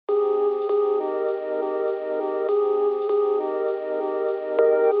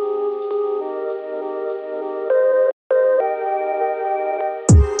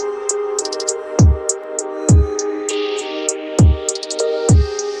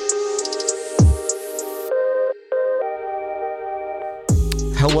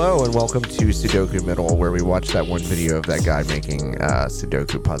Hello and welcome to Sudoku Middle, where we watched that one video of that guy making a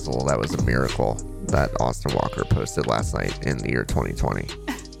Sudoku puzzle. That was a miracle that Austin Walker posted last night in the year 2020.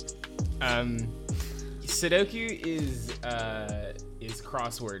 Sudoku is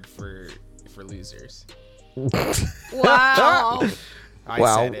crossword for losers. Wow.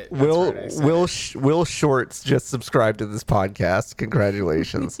 Said it. That's Will Shorts just subscribed to this podcast.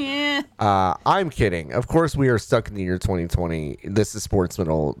 Congratulations. Yeah. I'm kidding. Of course, we are stuck in the year 2020. This is Sports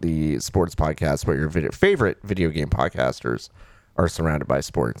Middle, the sports podcast where your favorite video game podcasters are surrounded by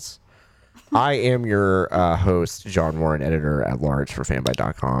sports. I am your host, John Warren, editor at large for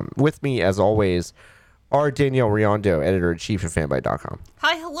fanbyte.com. With me, as always, are Danielle Riondo, editor-in-chief of fanbyte.com.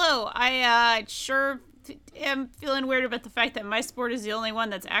 Hi, hello. I sure am feeling weird about the fact that my sport is the only one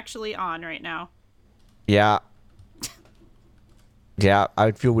that's actually on right now. Yeah. Yeah,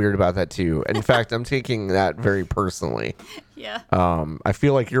 I'd feel weird about that too. In fact, I'm taking that very personally. Yeah. I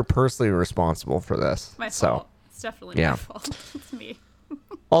feel like you're personally responsible for this. My fault. It's definitely my fault. It's me.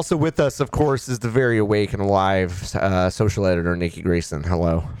 Also with us, of course, is the very awake and alive social editor, Nikki Grayson.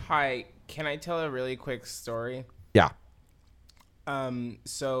 Hello. Hi. Can I tell a really quick story? Yeah.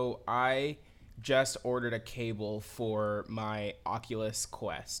 So I just ordered a cable for my Oculus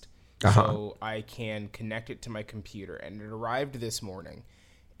Quest. So I can connect it to my computer, and it arrived this morning.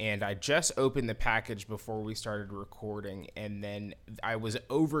 And I just opened the package before we started recording, and then I was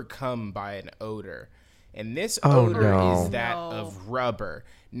overcome by an odor. And this odor is that of rubber.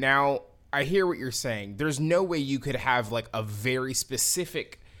 Now, I hear what you're saying. There's no way you could have like a very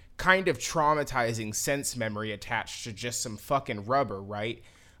specific kind of traumatizing sense memory attached to just some fucking rubber, right?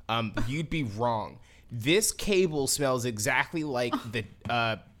 You'd be wrong. This cable smells exactly like the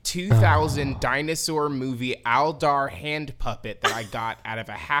 2000 dinosaur movie Aldar hand puppet that I got out of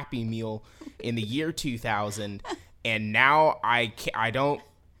a Happy Meal in the year 2000, and now my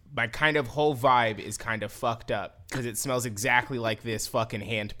kind of whole vibe is kind of fucked up because it smells exactly like this fucking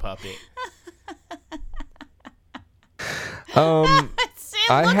hand puppet.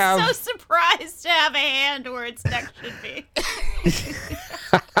 Sam looks so surprised to have a hand where its neck should be.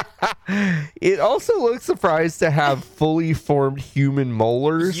 It also looks surprised to have fully formed human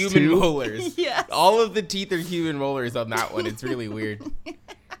molars. Molars. Yes. All of the teeth are human molars on that one. It's really weird.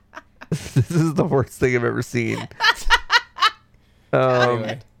 This is the worst thing I've ever seen.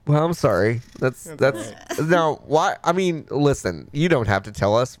 Anyway. Well, I'm sorry. That's now why. I mean, listen. You don't have to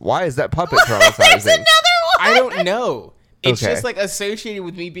tell us. Why is that puppet traumatizing? There's another one. I don't know. It's Okay. just like associated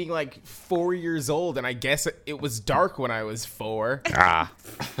with me being like 4 years old, and I guess it was dark when I was 4.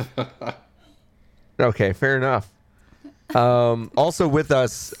 Okay, fair enough. Also with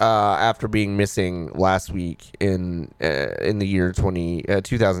us after being missing last week in the year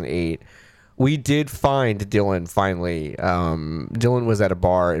 2008, we did find Dylan finally. Dylan was at a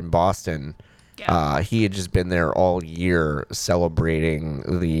bar in Boston. Yeah. He had just been there all year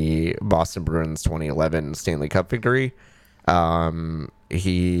celebrating the Boston Bruins 2011 Stanley Cup victory.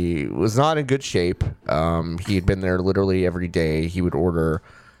 He was not in good shape. He had been there literally every day. He would order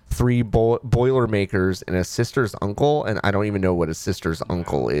 3 Boilermakers and a sister's uncle, and I don't even know what a sister's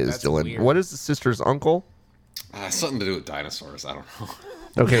uncle is. That's Dylan, weird. what is a sister's uncle? Something to do with dinosaurs. I don't know.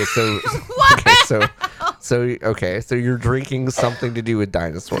 Okay, so so you're drinking something to do with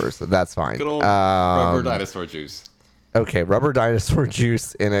dinosaurs. So that's fine. Good old rubber dinosaur juice. Okay, rubber dinosaur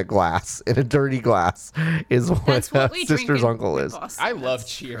juice in a glass, in a dirty glass, is That's what what we drink sister's in uncle is. Boston. I love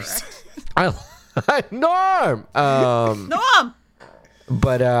That's Cheers. correct. Norm. Norm.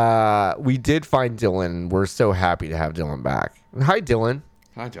 But we did find Dylan. We're so happy to have Dylan back. Hi, Dylan.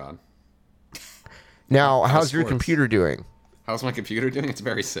 Hi, John. Now, how's your sports? computer doing? How's my computer doing? It's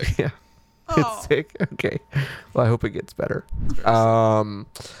very sick. Yeah. Oh. It's sick. Okay. Well, I hope it gets better.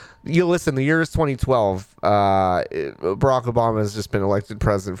 You listen, the year is 2012. Barack Obama has just been elected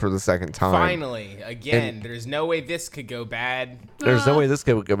president for the second time. Finally, again, there's no way this could go bad. There's no way this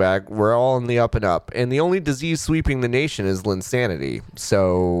could go back. We're all in the up and up. And the only disease sweeping the nation is Linsanity.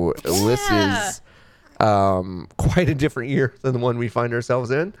 So this is quite a different year than the one we find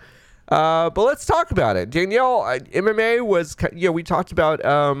ourselves in. But let's talk about it. Danielle, MMA was, we talked about,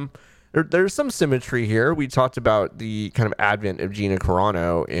 there's some symmetry here. We talked about the kind of advent of Gina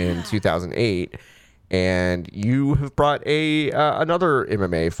Carano in 2008. And you have brought another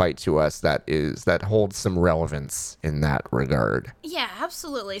MMA fight to us that holds some relevance in that regard. Yeah,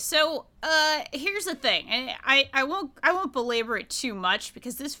 absolutely. So, here's the thing. And I won't belabor it too much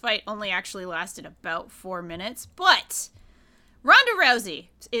because this fight only actually lasted about 4 minutes. But Ronda Rousey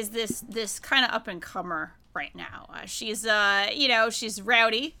is this kind of up and comer right now. She's she's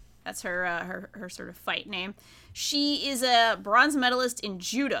rowdy. That's her sort of fight name. She is a bronze medalist in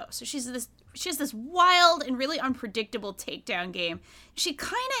judo. So she has this wild and really unpredictable takedown game. She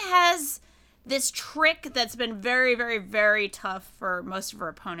kind of has this trick that's been very, very, very tough for most of her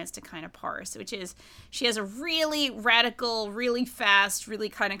opponents to kind of parse, which is she has a really radical, really fast, really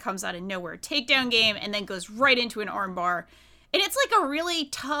kind of comes out of nowhere takedown game and then goes right into an armbar. And it's like a really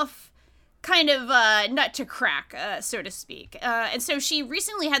tough kind of nut to crack, so to speak. And so she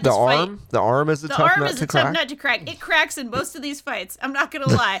recently had this fight. The arm is a tough nut to crack? Tough nut to crack. It cracks in most of these fights. I'm not going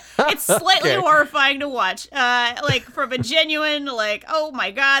to lie. It's slightly horrifying to watch. Like, from a genuine, like, oh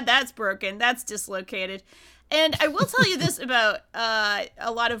my God, that's broken. That's dislocated. And I will tell you this about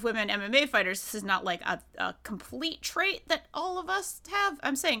a lot of women MMA fighters. This is not like a complete trait that all of us have.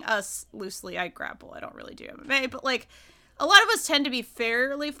 I'm saying us loosely. I grapple. I don't really do MMA. But, like, a lot of us tend to be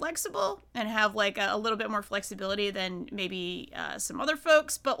fairly flexible and have like a little bit more flexibility than maybe some other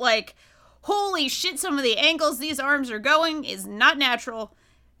folks. But like, holy shit, some of the angles these arms are going is not natural.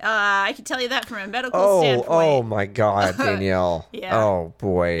 I can tell you that from a medical standpoint. Oh my God, Danielle. Yeah. Oh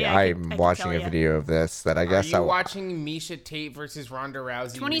boy, Yeah, I I'm can watching tell a ya. video of this that I guess Are you watching Miesha Tate versus Ronda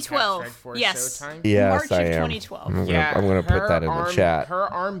Rousey? 2012. recap Strikeforce Yes. Showtime? Yes, March of I am. 2012. I'm gonna put that in the chat. Her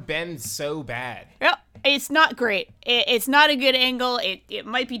arm bends so bad. Yep. It's not great. It's not a good angle. It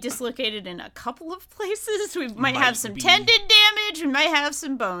might be dislocated in a couple of places. We might have some tendon damage. We might have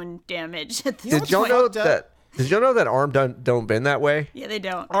some bone damage at this Did y'all point. know that? Did y'all know that arm don't bend that way? Yeah, they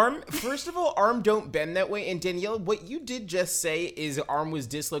don't. First of all, arm don't bend that way. And Danielle, what you did just say is arm was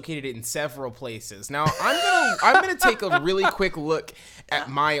dislocated in several places. Now I'm gonna take a really quick look at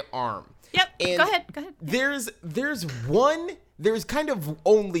my arm. Yep. And Go ahead. There's kind of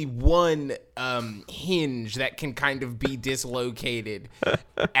only one hinge that can kind of be dislocated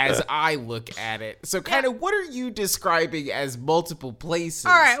as I look at it. So kind of what are you describing as multiple places?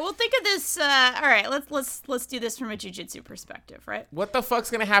 All right. Well, think of this. All right. Let's do this from a jiu-jitsu perspective, right? What the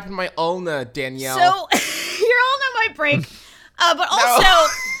fuck's gonna happen to my ulna, Danielle? So your ulna might break, but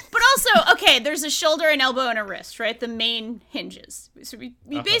also, okay. There's a shoulder, an elbow, and a wrist, right? The main hinges. So we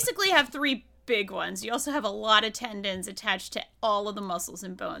basically have three big ones. You also have a lot of tendons attached to all of the muscles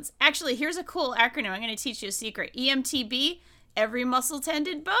and bones. Actually, here's a cool acronym. I'm going to teach you a secret. EMTB, every muscle,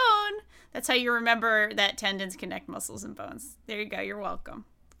 tendon, bone. That's how you remember that tendons connect muscles and bones. There you go. You're welcome.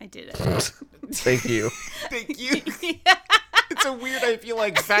 I did it. Thank you. Thank you. It's a weird, I feel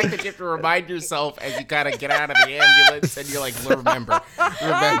like, fact that you have to remind yourself as you kind of get out of the ambulance and you're like, remember,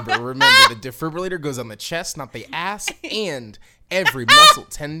 the defibrillator goes on the chest, not the ass, and every muscle,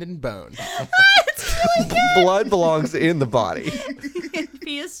 tendon, bone. It's really good. Blood belongs in the body.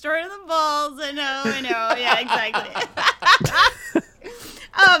 Be a story of the balls. I know. Yeah, exactly.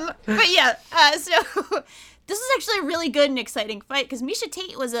 But yeah, so this is actually a really good and exciting fight because Miesha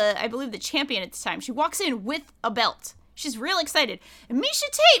Tate was, I believe, the champion at the time. She walks in with a belt. She's real excited. And Miesha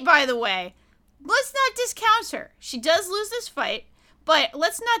Tate, by the way, let's not discount her. She does lose this fight, but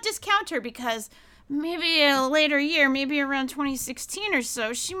let's not discount her because maybe a later year, maybe around 2016 or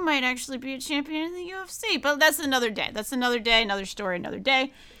so, she might actually be a champion in the UFC. But that's another day. That's another day, another story, another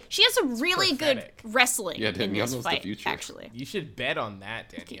day. She has some really Prophetic. good wrestling in Danielle this knows the fight, future. actually. You should bet on that,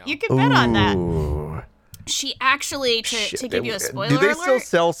 Danielle. You can bet on that. Ooh. She actually, to give you a spoiler Do they alert, still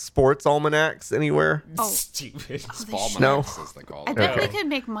sell sports almanacs anywhere? Stupid. Almanacs, as they call I it. bet we Okay. could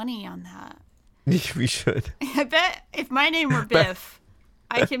make money on that. We should. I bet if my name were Biff,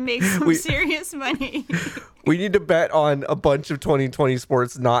 I can make some serious money. We need to bet on a bunch of 2020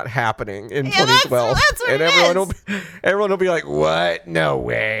 sports not happening in Yeah, that's 2012. what and it everyone will be like, "What? No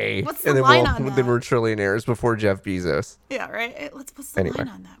way!" What's the and then line on then that? we're trillionaires before Jeff Bezos. Yeah, right? What's the Anyway. line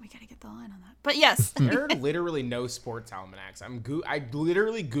on that? We gotta get the line on that. But yes. There are literally no sports almanacs. I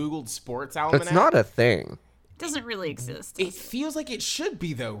literally Googled sports almanac. It's not a thing. Doesn't really exist. It feels like it should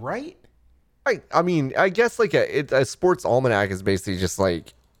be, though, right? I mean, I guess like a sports almanac is basically just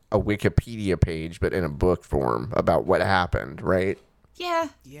like a Wikipedia page, but in a book form about what happened, right? Yeah.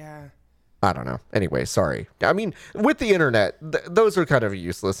 Yeah. I don't know. Anyway, sorry. I mean, with the internet, those are kind of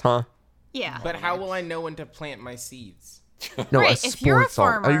useless, huh? Yeah. But how will I know when to plant my seeds? No, Right, if you're a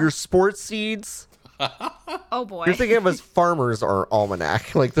farmer- your sports seeds. Oh boy. You're thinking of as farmers or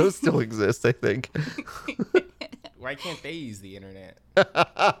almanac. Like those still exist, I think. Why can't they use the internet?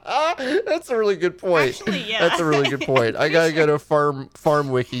 That's a really good point. Actually, yeah. That's a really good point. I gotta go to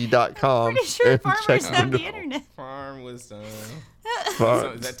farmwiki.com Pretty sure and farmers check have into the internet. Farm arm was. So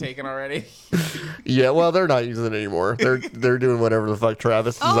Fuck. is that taken already? Yeah, well, they're not using it anymore. They're doing whatever the fuck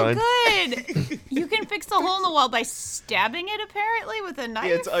Travis designed. Oh, good. You can fix the hole in the wall by stabbing it, apparently, with a knife.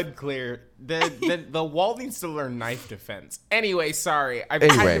 Yeah, it's unclear. The wall needs to learn knife defense. Anyway, sorry. I've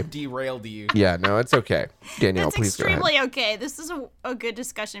kind of derailed you. Yeah, no, it's okay. Danielle, That's please go ahead. extremely okay. This is a good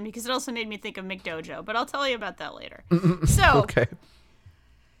discussion because it also made me think of McDojo, but I'll tell you about that later. So, Okay.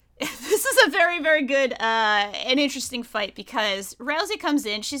 this is a very, very good and interesting fight because Rousey comes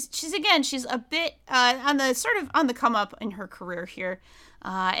in. She's a bit on the come up in her career here,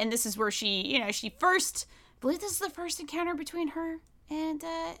 and this is where she first. I believe this is the first encounter between her and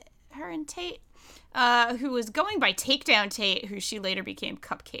Tate, who was going by Takedown Tate, who she later became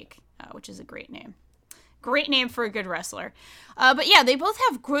Cupcake, which is a great name. Great name for a good wrestler. But yeah, they both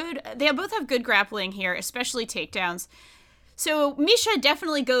have good grappling here, especially takedowns. So Misha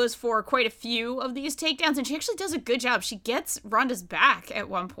definitely goes for quite a few of these takedowns, and she actually does a good job. She gets Ronda's back at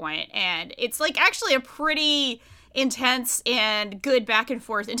one point, and it's like actually a pretty intense and good back and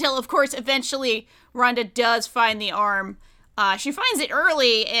forth until, of course, eventually Ronda does find the arm. She finds it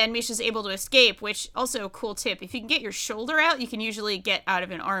early, and Misha's able to escape, which also a cool tip. If you can get your shoulder out, you can usually get out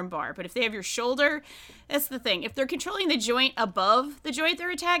of an arm bar. But if they have your shoulder, that's the thing. If they're controlling the joint above the joint they're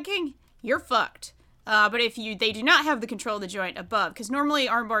attacking, you're fucked. But if they do not have the control of the joint above, because normally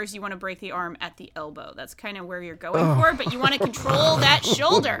arm bars, you want to break the arm at the elbow. That's kind of where you're going for, but you want to control that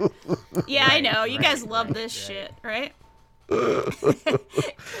shoulder. Yeah, I know. You guys love this shit, right?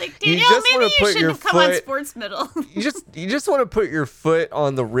 Like, Danielle, maybe you shouldn't have come on Sports Middle. You just want to put your foot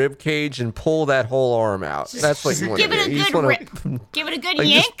on the rib cage and pull that whole arm out. That's what you want to do. Give it a good rip. Give it a good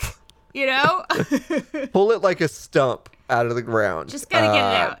yank, you know? Pull it like a stump out of the ground. Just gotta get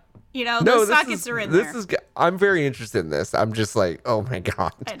it out. You know, those sockets are in there. I'm very interested in this. I'm just like, oh my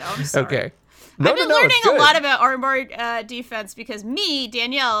God. I know, I'm sorry. Okay. I've been learning a lot about armbar defense because me,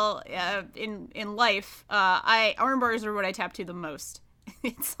 Danielle, in life, arm bars are what I tap to the most.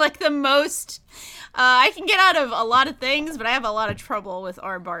 It's like the most I can get out of a lot of things, but I have a lot of trouble with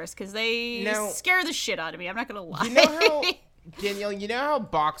arm bars because they scare the shit out of me. I'm not gonna lie. You know how, Danielle, you know how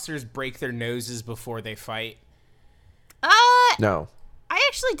boxers break their noses before they fight? No. I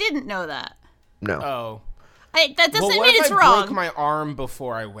actually didn't know that. No. Oh. That doesn't mean it's wrong. wrong. I broke my arm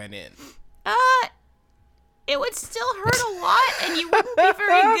before I went in. It would still hurt a lot, and you wouldn't be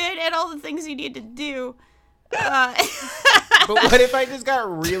very good at all the things you need to do. But what if I just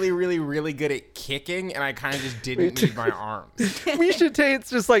got really, really, really good at kicking, and I kind of just didn't need my arms? Misha Tate's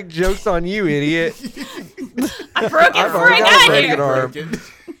just like, joke's on you, idiot. I broke it before I got here. Arm.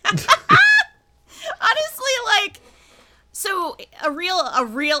 Honestly, like, so a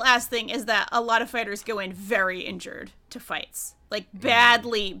real ass thing is that a lot of fighters go in very injured to fights, like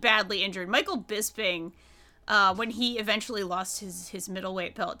badly injured. Michael Bisping, when he eventually lost his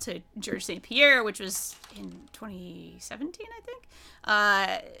middleweight belt to Georges St. Pierre, which was in 2017, I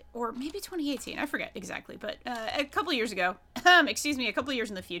think, or maybe 2018, I forget exactly, but a couple years ago, a couple years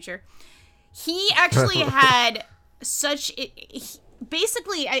in the future, he actually had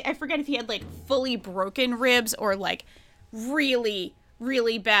basically, I forget if he had like fully broken ribs or like really,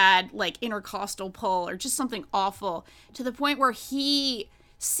 really bad like intercostal pull or just something awful, to the point where he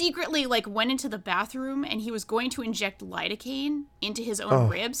secretly like went into the bathroom and he was going to inject lidocaine into his own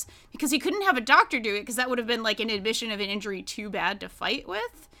ribs because he couldn't have a doctor do it because that would have been like an admission of an injury too bad to fight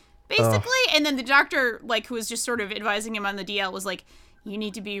with, basically. And then the doctor, like, who was just sort of advising him on the DL, was like, you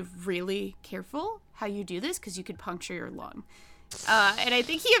need to be really careful how you do this because you could puncture your lung. And I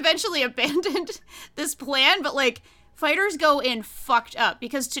think he eventually abandoned this plan, but like, fighters go in fucked up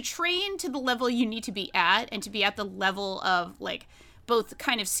because to train to the level you need to be at and to be at the level of like both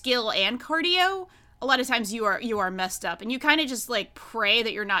kind of skill and cardio, a lot of times you are messed up, and you kind of just like pray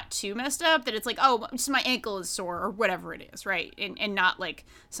that you're not too messed up, that it's like, oh, just my ankle is sore or whatever it is, right? And not like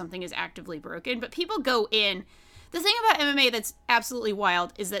something is actively broken. But people go in. The thing about MMA that's absolutely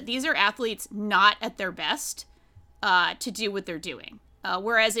wild is that these are athletes not at their best to do what they're doing.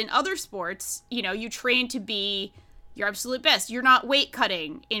 Whereas in other sports, you know, you train to be your absolute best. You're not weight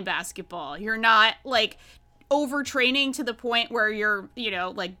cutting in basketball. You're not like overtraining to the point where you're, you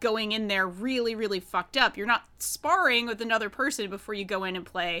know, like going in there really, really fucked up. You're not sparring with another person before you go in and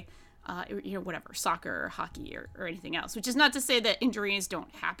play, you know, whatever, soccer or hockey or anything else, which is not to say that injuries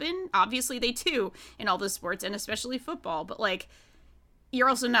don't happen. Obviously they do in all those sports, and especially football, but like, you're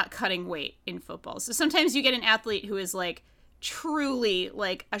also not cutting weight in football. So sometimes you get an athlete who is like truly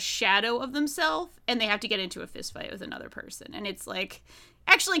like a shadow of themselves, and they have to get into a fist fight with another person. And it's like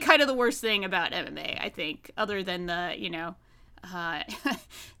actually kind of the worst thing about MMA, I think, other than the, you know,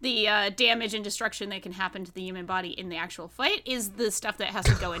 the damage and destruction that can happen to the human body in the actual fight is the stuff that has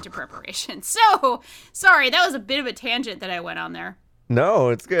to go into preparation. So, sorry, that was a bit of a tangent that I went on there. No,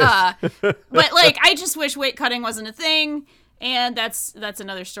 it's good. But like, I just wish weight cutting wasn't a thing, and that's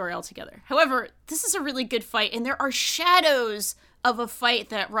another story altogether. However, this is a really good fight, and there are shadows of a fight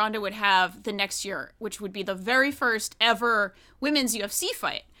that Ronda would have the next year, which would be the very first ever women's UFC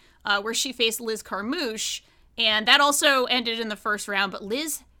fight, where she faced Liz Carmouche. And that also ended in the first round, but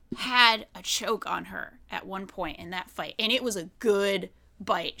Liz had a choke on her at one point in that fight, and it was a good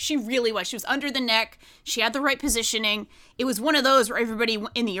bite. She really was. She was under the neck. She had the right positioning. It was one of those where everybody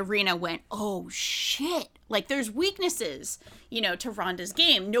in the arena went, oh, shit. Like, there's weaknesses, to Ronda's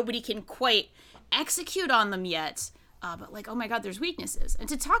game. Nobody can quite execute on them yet, but, like, oh, my God, there's weaknesses. And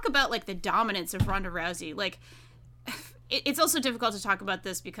to talk about, like, the dominance of Ronda Rousey, like... It's also difficult to talk about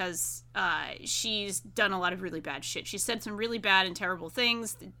this because she's done a lot of really bad shit. She said some really bad and terrible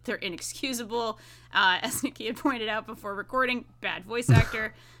things. They're inexcusable. As Nikki had pointed out before recording, bad voice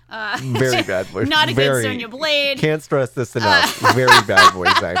actor. Very bad voice. Not a good Sonya Blade. Can't stress this enough. Very bad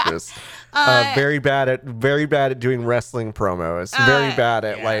voice actress. Very bad at doing wrestling promos. Very bad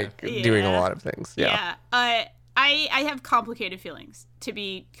at doing a lot of things. Yeah. I have complicated feelings, to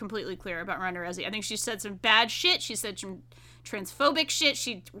be completely clear, about Ronda Rousey. I think she said some bad shit. She said some transphobic shit.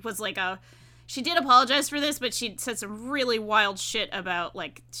 She was like she did apologize for this, but she said some really wild shit about,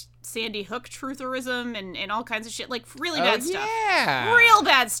 like, Sandy Hook trutherism and all kinds of shit. Like, really bad stuff. Yeah. Real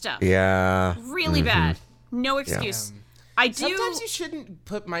bad stuff. Yeah. Really bad. No excuse. Yeah. Sometimes you shouldn't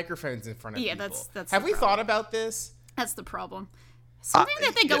put microphones in front of people. That's Have we problem. thought about this? That's the problem. Something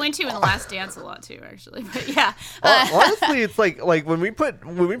that they go into in The Last Dance a lot too, actually. But yeah, honestly, it's like when we put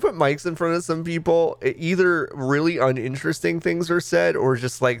mics in front of some people, either really uninteresting things are said, or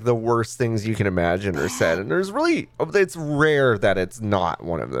just like the worst things you can imagine are said. And it's rare that it's not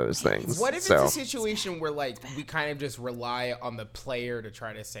one of those things. What if it's a situation where, like, we kind of just rely on the player to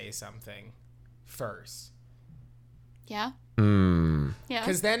try to say something first? Yeah. Yeah.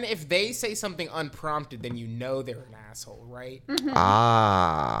 Because then if they say something unprompted, then they're an asshole, right?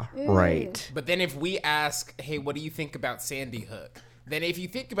 Mm-hmm. Right. But then if we ask, hey, what do you think about Sandy Hook? Then if you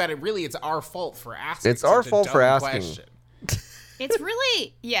think about it, really, it's our fault for asking. It's our fault for asking. Question. It's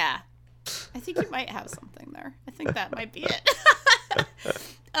really, yeah. I think you might have something there. I think that might be it.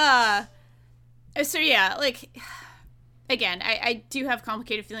 So yeah, like... Again, I do have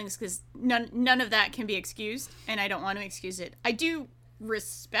complicated feelings because none of that can be excused, and I don't want to excuse it. I do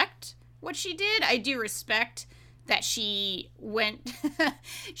respect what she did. I do respect that she went...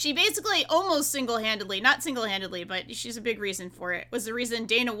 she basically almost single-handedly, not single-handedly, but she's a big reason for it, was the reason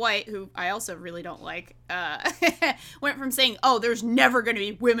Dana White, who I also really don't like, went from saying, oh, there's never going to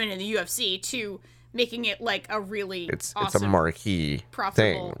be women in the UFC, to making it like a really awesome, it's a marquee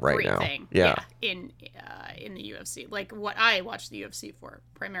profitable thing right now. Thing. Yeah. In the UFC, like what I watch the UFC for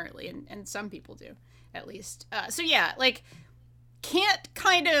primarily, and some people do, at least. So yeah, like, can't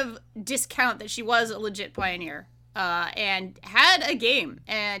kind of discount that she was a legit pioneer, and had a game.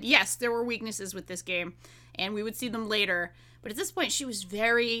 And yes, there were weaknesses with this game, and we would see them later. But at this point, she was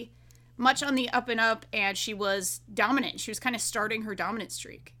very much on the up and up, and she was dominant. She was kind of starting her dominant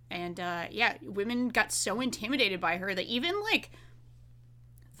streak. And women got so intimidated by her that even, like,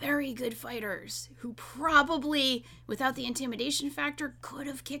 very good fighters who probably, without the intimidation factor, could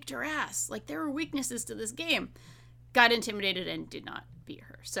have kicked her ass. Like, there were weaknesses to this game. Got intimidated and did not beat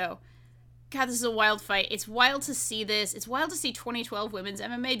her. So, God, this is a wild fight. It's wild to see this. It's wild to see 2012 women's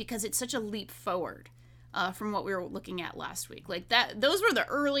MMA because it's such a leap forward from what we were looking at last week. Like, those were the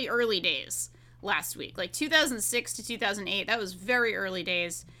early days last week. Like, 2006 to 2008, that was very early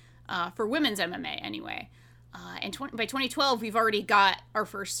days. For women's MMA, anyway. And by 2012, we've already got our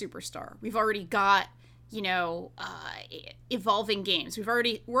first superstar. We've already got, evolving games.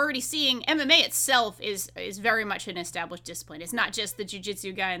 We're already seeing MMA itself is very much an established discipline. It's not just the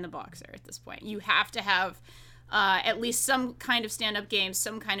jiu-jitsu guy and the boxer at this point. You have to have at least some kind of stand-up game,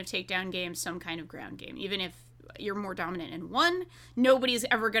 some kind of takedown game, some kind of ground game. Even if you're more dominant in one, nobody's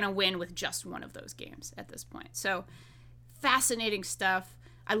ever going to win with just one of those games at this point. So, fascinating stuff.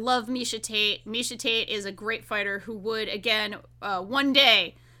 I love Miesha Tate. Miesha Tate is a great fighter who would, again, one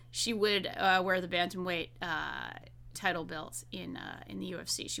day, she would wear the bantamweight title belt in the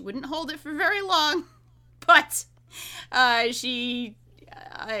UFC. She wouldn't hold it for very long, but she's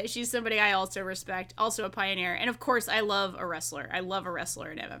somebody I also respect, also a pioneer, and of course, I love a wrestler. I love a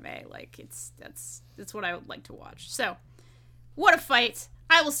wrestler in MMA. Like, that's what I would like to watch. So, what a fight!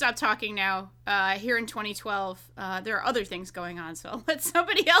 I will stop talking now. Here in 2012, there are other things going on, so I'll let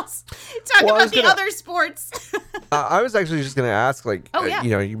somebody else talk about the other sports. I was actually just going to ask, like,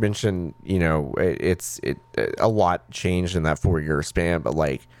 you mentioned, it's a lot changed in that 4-year span, but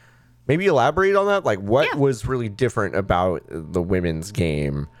like, maybe elaborate on that. Like, what was really different about the women's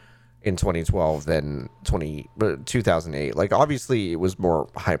game in 2012 than 2008? Like, obviously, it was more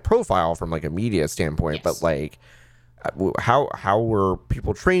high profile from like a media standpoint, but like, how were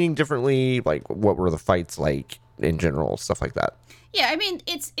people training differently? Like, what were the fights like in general? Stuff like that. Yeah, I mean,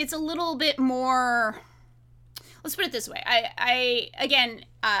 it's a little bit more. Let's put it this way.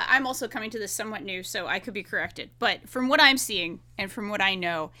 I'm also coming to this somewhat new, so I could be corrected. But from what I'm seeing and from what I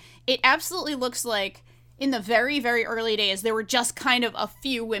know, it absolutely looks like in the very, very early days, there were just kind of a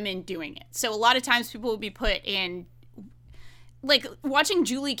few women doing it. So a lot of times people would be put in, like, watching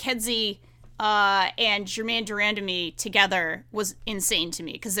Julie Kedzie and Germaine Durandamy together was insane to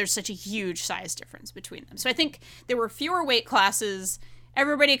me because there's such a huge size difference between them. So I think there were fewer weight classes.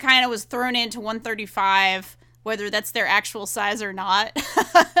 Everybody kind of was thrown into 135, whether that's their actual size or not.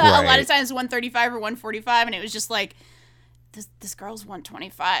 Right. A lot of times 135 or 145, and it was just like, this girl's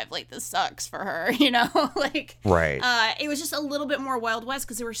 125. Like, this sucks for her, like, right. It was just a little bit more Wild West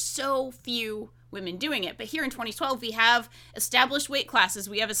because there were so few women doing it. But here in 2012, we have established weight classes,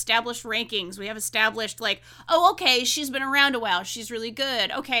 we have established rankings, we have established, like, oh, okay, she's been around a while, she's really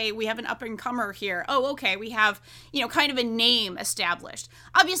good. Okay, we have an up-and-comer here. Oh, okay, we have, kind of a name established.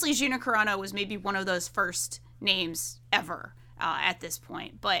 Obviously, Gina Carano was maybe one of those first names ever at this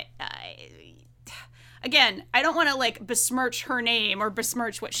point. But again, I don't want to, like, besmirch her name or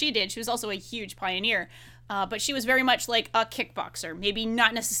besmirch what she did. She was also a huge pioneer. But she was very much like a kickboxer, maybe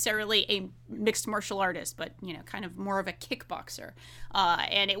not necessarily a mixed martial artist, but, kind of more of a kickboxer.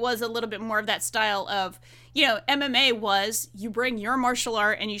 And it was a little bit more of that style of, MMA was you bring your martial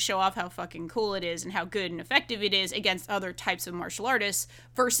art and you show off how fucking cool it is and how good and effective it is against other types of martial artists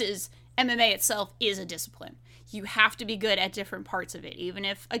versus MMA itself is a discipline. You have to be good at different parts of it, even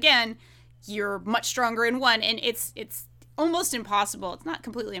if, again, you're much stronger in one, and it's almost impossible. It's not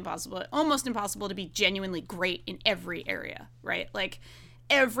completely impossible, almost impossible to be genuinely great in every area, right? Like,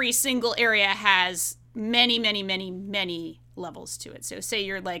 every single area has many, many, many, many levels to it. So say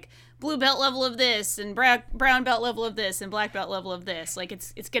you're like blue belt level of this and brown belt level of this and black belt level of this. Like,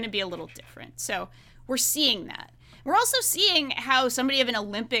 it's going to be a little different. So we're seeing that. We're also seeing how somebody of an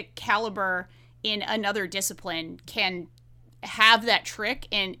Olympic caliber in another discipline can have that trick,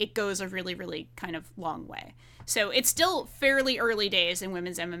 and it goes a really, really kind of long way. So it's still fairly early days in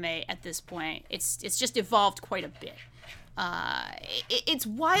women's MMA at this point. It's just evolved quite a bit. It's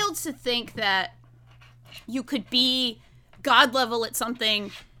wild to think that you could be god level at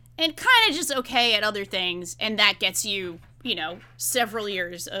something and kind of just okay at other things, and that gets you, several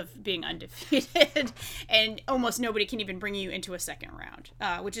years of being undefeated, and almost nobody can even bring you into a second round,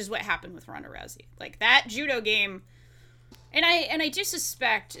 which is what happened with Ronda Rousey. Like, that judo game. And I do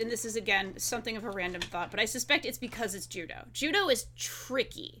suspect, and this is, again, something of a random thought, but I suspect it's because it's judo. Judo is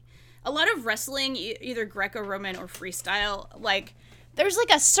tricky. A lot of wrestling, either Greco-Roman or freestyle, like, there's, like,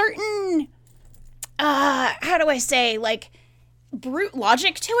 a certain, how do I say, like, brute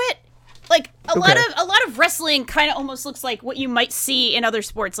logic to it. Like, a lot of wrestling kind of almost looks like what you might see in other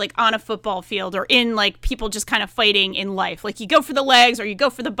sports, like on a football field or in, like, people just kind of fighting in life. Like, you go for the legs or you go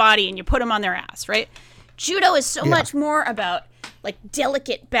for the body and you put them on their ass, right? Judo is so much more about, like,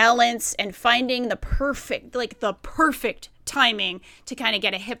 delicate balance and finding the perfect timing to kind of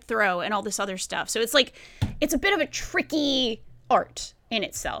get a hip throw and all this other stuff. So it's like, it's a bit of a tricky art in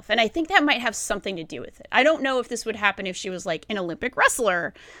itself. And I think that might have something to do with it. I don't know if this would happen if she was, like, an Olympic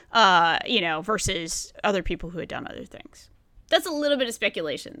wrestler, versus other people who had done other things. That's a little bit of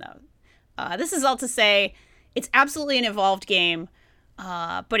speculation, though. This is all to say it's absolutely an evolved game,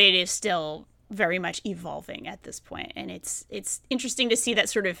 but it is still very much evolving at this point, and it's interesting to see that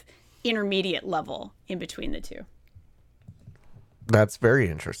sort of intermediate level in between the two. That's very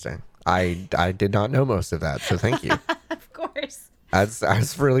interesting. I did not know most of that, so thank you. Of course.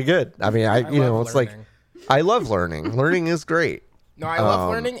 That's really good. I mean, it's learning. Like, I love learning. Learning is great. No, I love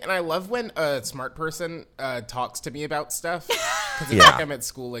learning, and I love when a smart person talks to me about stuff because it's like I'm at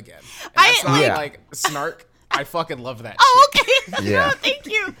school again. And that's not like snark. I fucking love that. Oh, shit. okay. Yeah. No, thank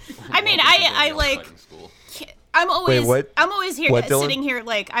you. I mean, I like. I'm always here sitting here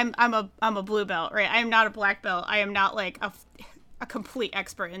like I'm a blue belt, right? I am not a black belt. I am not like a complete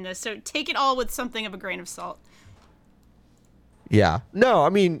expert in this. So take it all with something of a grain of salt. Yeah. No, I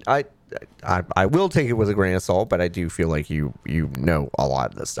mean, I will take it with a grain of salt, but I do feel like you know a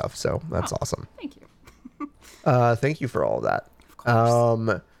lot of this stuff, so that's awesome. Thank you. Thank you for all of that.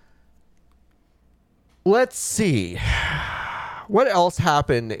 course. Let's see. What else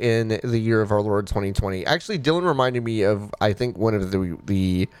happened in the year of our Lord 2020? Actually, Dylan reminded me of, I think, one of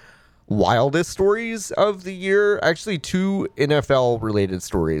the wildest stories of the year. Actually, two NFL related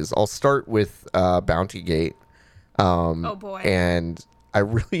stories. I'll start with Bountygate. Oh boy. And I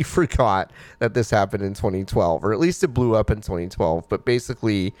really forgot that this happened in 2012, or at least it blew up in 2012. But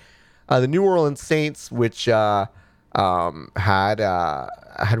basically, the New Orleans Saints, which had won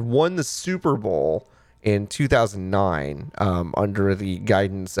the Super Bowl in 2009 under the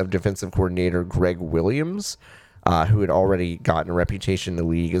guidance of defensive coordinator Greg Williams, who had already gotten a reputation in the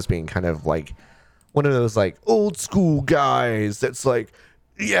league as being kind of like one of those like old school guys that's like,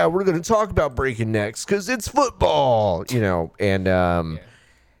 yeah, we're going to talk about breaking necks because it's football, you know. And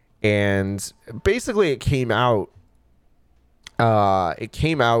basically it came out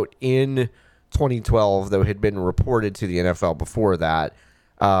in 2012, though it had been reported to the NFL before that,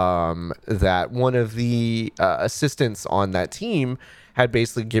 that one of the assistants on that team had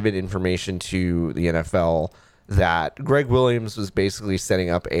basically given information to the NFL that Greg Williams was basically setting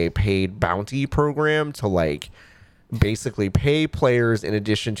up a paid bounty program to like basically pay players in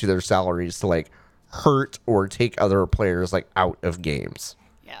addition to their salaries to like hurt or take other players like out of games.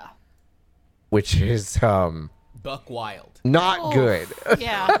 Yeah. Which is Buck wild. not good.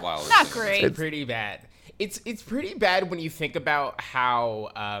 Yeah. Wow, Not it's great. It's pretty bad. It's pretty bad when you think about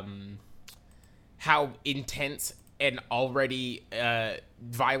how intense and already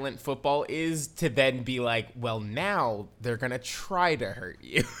violent football is, to then be like, well, now they're gonna try to hurt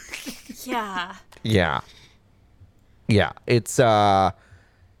you. Yeah. Yeah. Yeah, it's not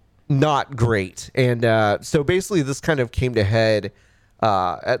great. And so basically this kind of came to head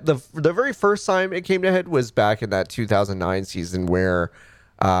at the very first time it came to head was back in that 2009 season where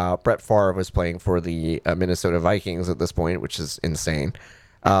Brett Favre was playing for the Minnesota Vikings at this point, which is insane.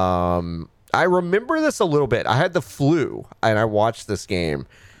 I remember this a little bit. I had the flu and I watched this game,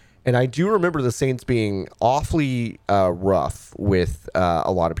 and I do remember the Saints being awfully rough with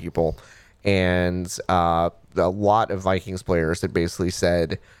a lot of people, and a lot of Vikings players had basically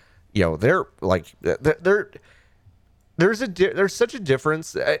said, you know, there's such a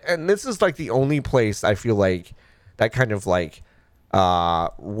difference, and this is like the only place I feel like that kind of like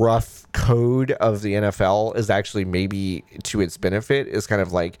rough code of the NFL is actually maybe to its benefit, is kind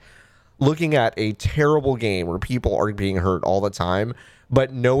of like looking at a terrible game where people are being hurt all the time,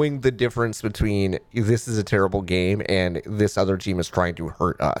 but knowing the difference between this is a terrible game and this other team is trying to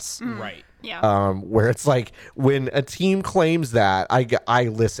hurt us. Right. Yeah. Where it's like when a team claims that, I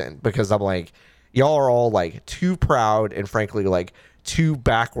listen, because I'm like, y'all are all like too proud and frankly like too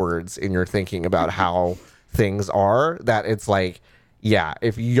backwards in your thinking about how things are, that it's like, yeah,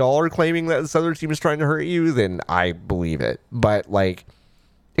 if y'all are claiming that this other team is trying to hurt you, then I believe it. But like,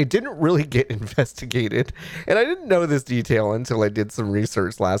 it didn't really get investigated, and I didn't know this detail until I did some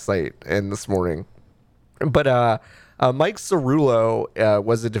research last night and this morning. But Mike Cerullo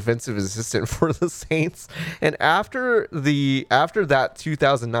was a defensive assistant for the Saints, and after that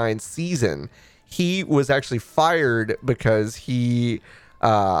 2009 season, he was actually fired because he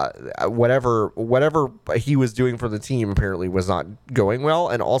whatever he was doing for the team apparently was not going well,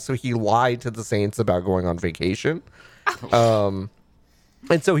 and also he lied to the Saints about going on vacation.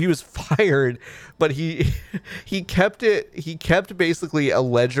 And so he was fired, but he kept basically a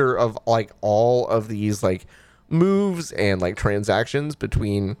ledger of like all of these like moves and like transactions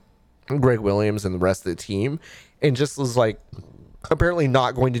between Greg Williams and the rest of the team, and just was like apparently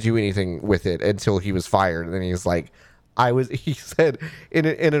not going to do anything with it until he was fired. And then he's like, he said in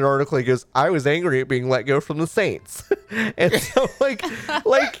an article, he goes, I was angry at being let go from the Saints. And so like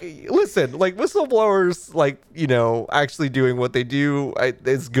listen, like whistleblowers, like, you know, actually doing what they do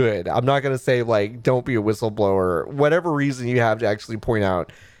is good. I'm not going to say like, don't be a whistleblower, whatever reason you have to actually point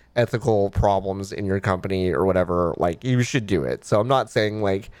out ethical problems in your company or whatever, like you should do it. So I'm not saying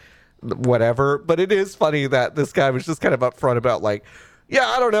like whatever, but it is funny that this guy was just kind of upfront about like, yeah,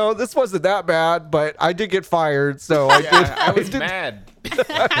 I don't know, this wasn't that bad, but I did get fired, so I was mad.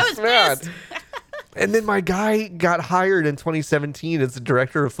 I was mad. And then my guy got hired in 2017 as the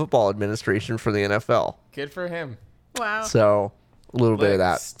director of football administration for the NFL. Good for him. Wow. So a little bit of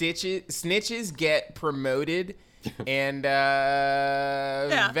that. Snitches get promoted, and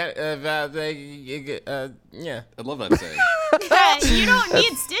Yeah. yeah. I love that saying. You don't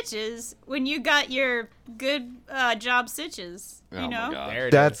need stitches when you got your good job stitches. Oh You my know? God. There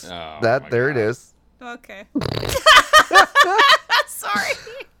it That's is. Oh that. my There God. it is. Okay. Sorry.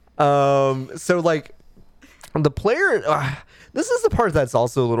 So like the player, this is the part that's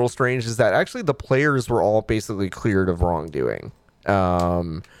also a little strange, is that actually the players were all basically cleared of wrongdoing.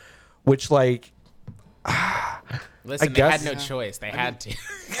 which like. Listen, they had no choice. They had to.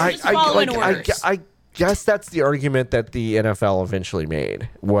 I guess that's the argument that the NFL eventually made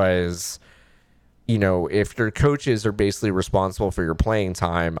was, you know, if your coaches are basically responsible for your playing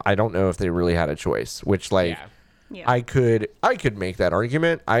time, I don't know if they really had a choice, which like Yeah. I could make that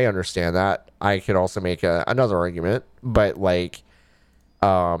argument. I understand that. I could also make another argument, but like,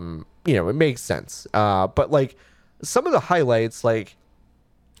 you know, it makes sense. But like some of the highlights, like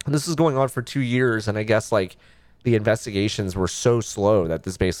this is going on for 2 years, and I guess like the investigations were so slow that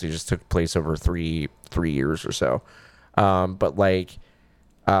this basically just took place over three years or so. But like,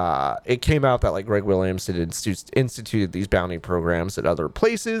 it came out that like Greg Williams had instituted these bounty programs at other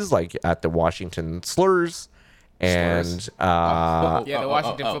places, like at the Washington Slurs and Yeah, the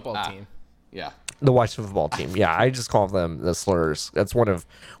Washington football team. Yeah. the Washington football team. Yeah, I just call them the Slurs. That's one of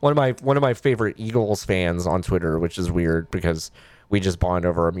my favorite Eagles fans on Twitter, which is weird because we just bond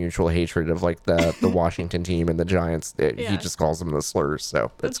over a mutual hatred of like the Washington team and the Giants. He just calls them the Slurs,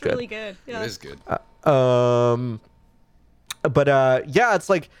 so that's good. Really good. Yeah. It is good. Yeah, it's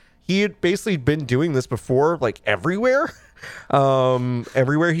like he had basically been doing this before, like everywhere.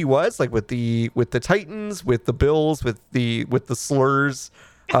 Everywhere he was, like with the Titans, with the Bills, with the Slurs.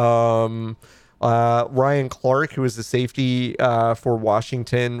 Ryan Clark, who was the safety for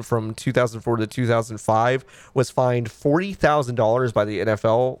Washington from 2004 to 2005, was fined $40,000 by the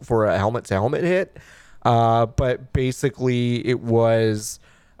NFL for a helmet-to-helmet hit. But basically, it was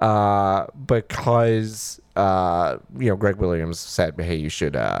because Greg Williams said, "Hey, you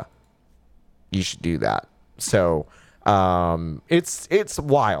should do that." So it's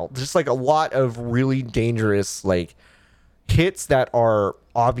wild. Just like a lot of really dangerous like hits that are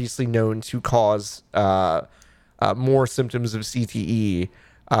obviously known to cause more symptoms of CTE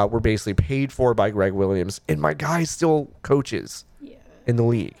were basically paid for by Greg Williams, and my guy still coaches in the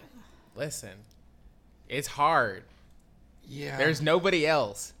league. Listen, it's hard. Yeah. There's nobody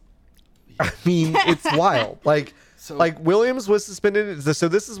else. I mean, it's wild. Like Williams was suspended. So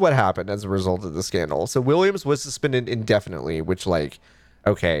this is what happened as a result of the scandal. So Williams was suspended indefinitely, which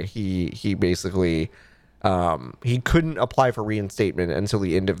he basically he couldn't apply for reinstatement until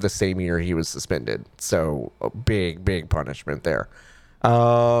the end of the same year he was suspended. So a big punishment there.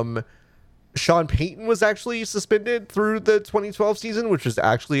 Sean Payton was actually suspended through the 2012 season, which was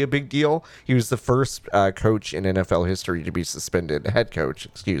actually a big deal. He was the first coach in NFL history to be suspended, head coach,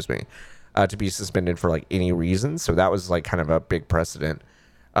 to be suspended for like any reason. So that was like kind of a big precedent.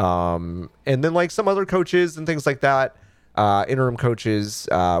 And then like some other coaches and things like that, interim coaches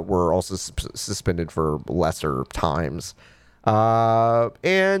were also suspended for lesser times.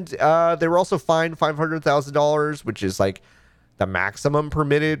 And they were also fined $500,000, which is like the maximum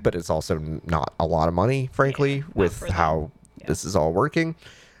permitted, but it's also not a lot of money, frankly, with how this is all working.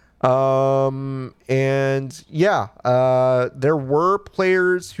 There were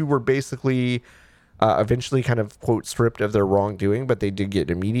players who were basically eventually kind of quote stripped of their wrongdoing, but they did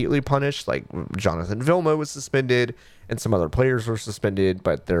get immediately punished. Like Jonathan Vilma was suspended and some other players were suspended,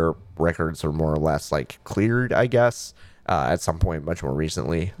 but their records are more or less like cleared, I guess, at some point much more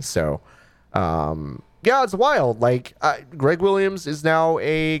recently. So, it's wild. Like Greg Williams is now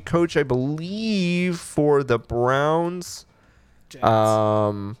a coach, I believe, for the Browns. Jets.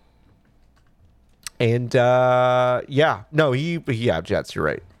 Jets. You're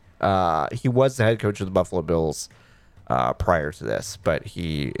right. He was the head coach of the Buffalo Bills prior to this, but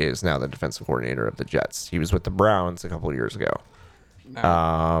he is now the defensive coordinator of the Jets. He was with the Browns a couple of years ago.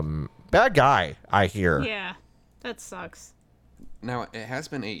 Bad guy, I hear. Yeah, that sucks. Now, it has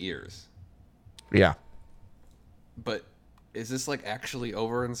been 8 years. Yeah. But is this like actually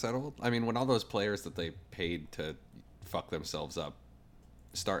over and settled? I mean, when all those players that they paid to fuck themselves up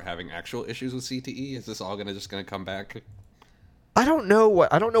start having actual issues with CTE, is this all just gonna come back? I don't know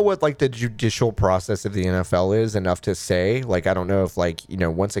what like the judicial process of the NFL is enough to say. Like, I don't know if like,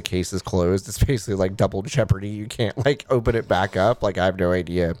 once a case is closed, it's basically like double jeopardy. You can't like open it back up. Like, I have no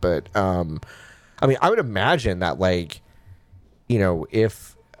idea. But, I mean, I would imagine that like,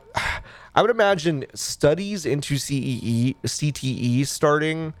 I would imagine studies into CTE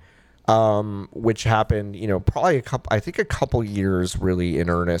starting, which happened, probably a couple years really in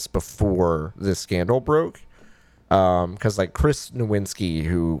earnest before this scandal broke. Because like Chris Nowinski,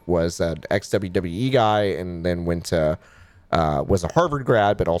 who was an ex-WWE guy and then went to, was a Harvard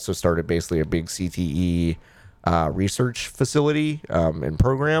grad, but also started basically a big CTE research facility and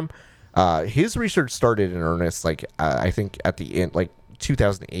program. His research started in earnest, like I think at the end, like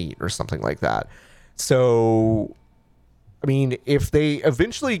 2008 or something like that. So, I mean, if they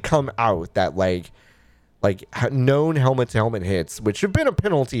eventually come out that like like known helmet-to-helmet hits, which have been a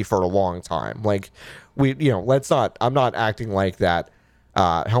penalty for a long time. Like I'm not acting like that.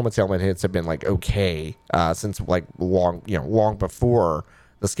 Helmet-to-helmet hits have been like okay since like long before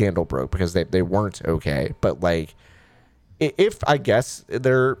the scandal broke, because they weren't okay. But like, if I guess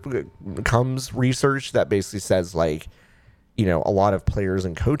there comes research that basically says like, a lot of players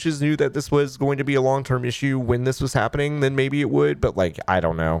and coaches knew that this was going to be a long-term issue when this was happening, then maybe it would. But like, I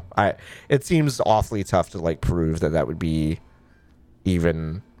don't know. It seems awfully tough to like prove that would be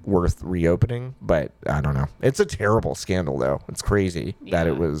even worth reopening. But I don't know. It's a terrible scandal, though. It's crazy that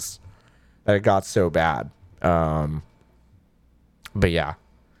it got so bad. But yeah,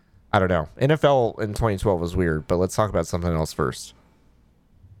 I don't know. NFL in 2012 was weird. But let's talk about something else first.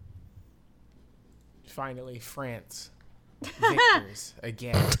 Finally, France. Victors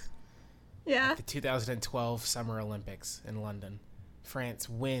again. Yeah. The 2012 Summer Olympics in London. France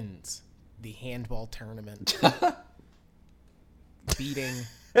wins the handball tournament,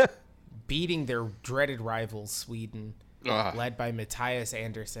 beating their dreaded rivals Sweden, led by Matthias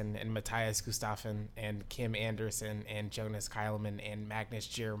Andersson and Matthias Gustafsson and Kim Anderson and Jonas Keileman and Magnus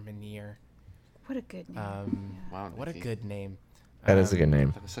Germanier. What a good name. Wow, What a good name. That is a good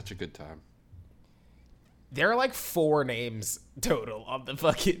name. That was such a good time. There are like 4 names total on the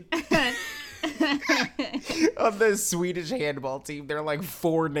fucking on the Swedish handball team. There are like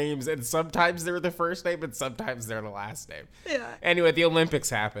 4 names, and sometimes they're the first name and sometimes they're the last name. Yeah. Anyway, the Olympics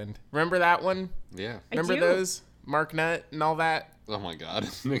happened. Remember that one? Yeah. Remember do. those? Mark Nutt and all that? Oh my God,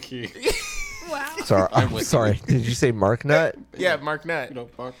 Nikki. Wow. Sorry, I'm sorry. Did you say Mark Nutt? Yeah, Mark Nutt. Don't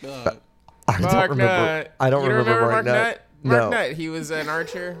fuck that. I don't Mark remember. Nutt. I don't You remember Mark Nutt. Mark No. Nutt. He was an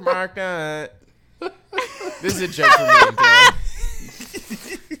archer. Mark Nutt. This is a joke for me and Dylan.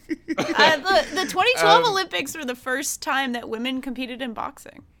 The 2012 Olympics were the first time that women competed in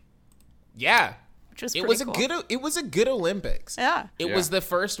boxing, Yeah. which was It pretty was cool. it was a good Olympics. Yeah. It Yeah. was the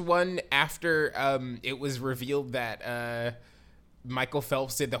first one after it was revealed that Michael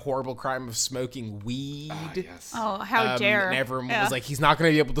Phelps did the horrible crime of smoking weed. Yes. Oh, how dare! And everyone Yeah. was like, he's not going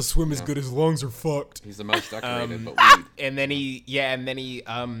to be able to swim as good. His lungs are fucked. He's the most decorated, but weed. And then he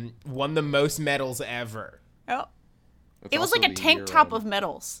won the most medals ever. Oh. That's It was also like a the tank year, top of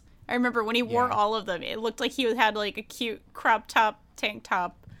medals. I remember when he wore Yeah. all of them. It looked like he had like a cute crop top tank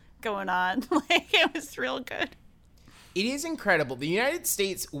top going on. Like, it was real good. It is incredible. The United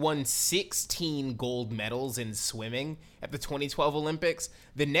States won 16 gold medals in swimming at the 2012 Olympics.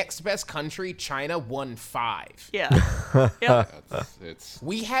 The next best country, China, won 5. Yeah. Yeah. It's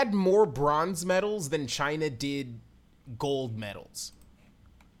We had more bronze medals than China did gold medals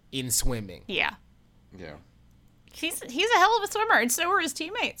in swimming. Yeah. yeah. He's a hell of a swimmer, and so are his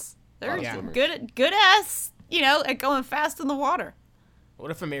teammates. They're Yeah. good ass, at going fast in the water.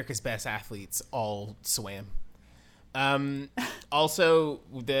 What if America's best athletes all swam? Also,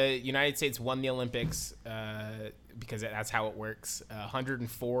 the United States won the Olympics because that's how it works.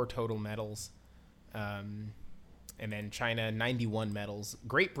 104 total medals. And then China, 91 medals.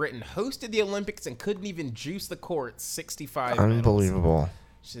 Great Britain hosted the Olympics and couldn't even juice the courts, 65 medals. Unbelievable.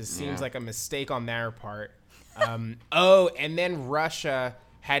 Which just seems Yeah. like a mistake on their part. And then Russia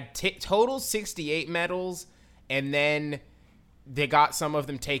had total 68 medals, and then they got some of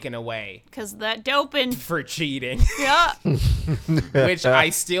them taken away Because that doping. for cheating, Yeah. which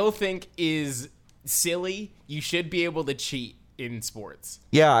I still think is silly. You should be able to cheat in sports.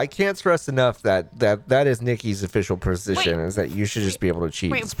 Yeah, I can't stress enough that is Nikki's official position, Wait. is that you should just be able to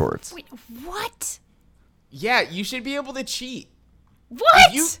cheat in sports. Wait, what? Yeah, you should be able to cheat.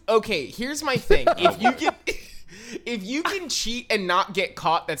 What? Okay, here's my thing. If you can cheat and not get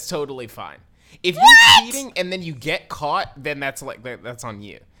caught, that's totally fine. If you're cheating and then you get caught, then that's on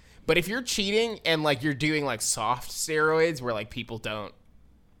you. But if you're cheating and like you're doing like soft steroids where like people don't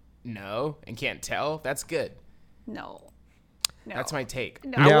know and can't tell, that's good. No. That's my take.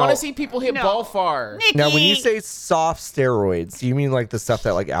 No. I want Now- to see people hit No. ball far. Nikki. Now, when you say soft steroids, do you mean like the stuff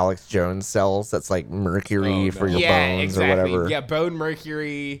that like Alex Jones sells? That's like mercury no. for your Yeah, bones exactly. or whatever. Yeah, bone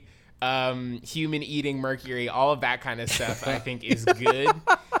mercury, human eating mercury, all of that kind of stuff I think is good.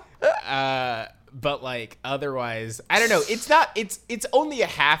 But like otherwise, I don't know. It's only a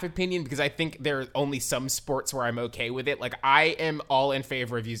half opinion because I think there are only some sports where I'm okay with it. Like I am all in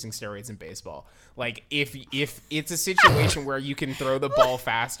favor of using steroids in baseball. Like if it's a situation where you can throw the ball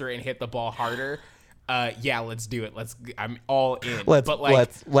faster and hit the ball harder, yeah, let's do it. I'm all in.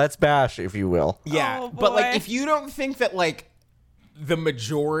 Let's bash, if you will. Yeah, Oh, but like boy. if you don't think that like the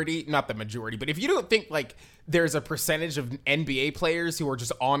majority, not the majority, but if you don't think like there's a percentage of NBA players who are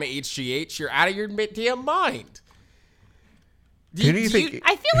just on HGH, you're out of your damn mind. Who do you think?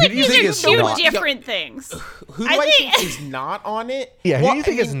 I feel who like do you these think are is two not- different things. Who do I I think- think is not on it? Yeah, who Well, do you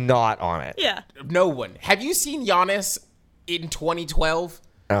think I is mean, not on it? Yeah. no one? Have you seen Giannis in 2012?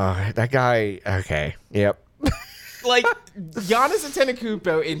 Oh, that guy. Okay. Yep. Like Giannis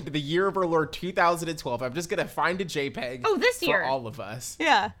Antetokounmpo in the year of our Lord 2012. I'm just gonna find a JPEG. Oh, this for year. all of us.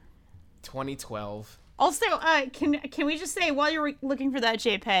 Yeah. 2012. Also, can we just say while you're looking for that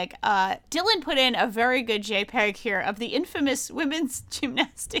JPEG, Dylan put in a very good JPEG here of the infamous women's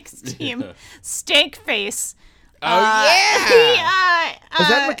gymnastics team, Steak Face. Oh yeah, Is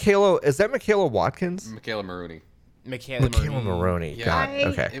that Michaela Watkins? Michaela Maroney. Michaela Maroney. Yeah. God. I-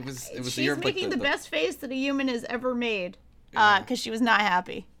 Okay. It was the She's year of, like, making the best face that a human has ever made, because she was not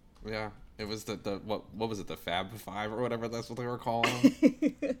happy. Yeah, it was the what was it, the Fab Five or whatever that's what they were calling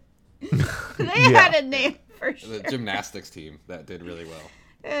them? They had a name for sure. The gymnastics team that did really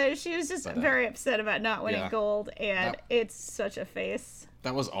well. She was just very upset about not winning yeah. gold, and That- it's such a face.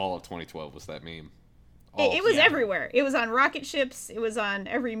 That was all of 2012 was that meme. It was yeah. everywhere. It was on rocket ships. It was on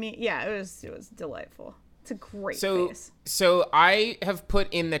every Yeah, it was delightful. It's a great face. So I have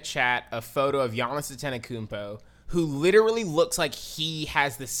put in the chat a photo of Giannis Antetokounmpo, who literally looks like he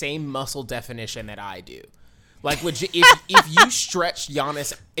has the same muscle definition that I do. Like, legit, if you stretched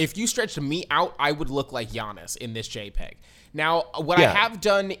Giannis, if you stretched me out, I would look like Giannis in this JPEG. Now, what I Yeah. have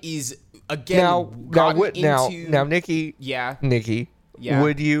done is again now, Nikki. Yeah. Nikki. Yeah.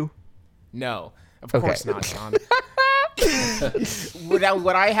 Would you? No, of Okay. course not, John.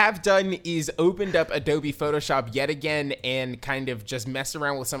 What I have done is opened up Adobe Photoshop yet again and kind of just messed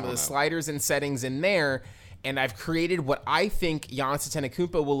around with some of the sliders and settings in there, and I've created what I think Giannis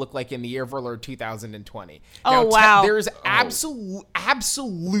Antetokounmpo will look like in the year of our Lord 2020. Oh, wow. There's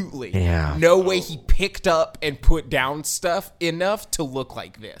absolutely Yeah. no way he picked up and put down stuff enough to look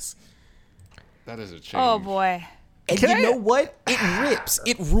like this. That is a change. Oh boy. And Can you I- know what? It rips.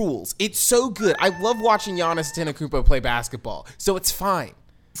 It rules. It's so good. I love watching Giannis Antetokounmpo play basketball, so it's fine.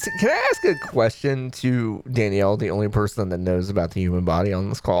 So can I ask a question to Danielle, the only person that knows about the human body on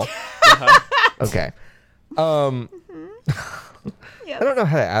this call? Okay. I don't know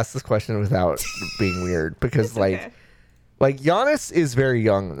how to ask this question without being weird because, okay. like Giannis is very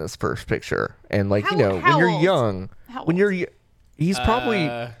young in this first picture, and like How- you know, how when you're old? young, How when old? you're, he's probably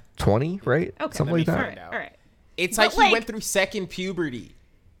 20, right? Okay. Something like Let me that. find out. All right. It's But, like he like- went through second puberty.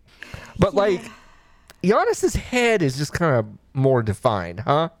 But like, Giannis's head is just kind of more defined,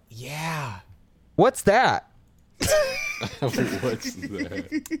 huh? Yeah. What's that? What's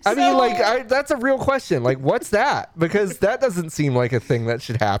that? I mean, like, that's a real question. Like, what's that? Because that doesn't seem like a thing that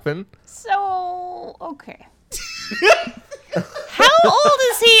should happen. So, okay. How old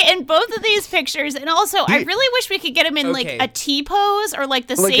is he in both of these pictures? And also, I really wish we could get him in like Okay. a T pose or like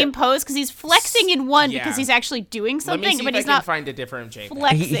the Like same a- pose because he's flexing in one Yeah. because he's actually doing Let something, me see but if I he's can not find a different JPEG.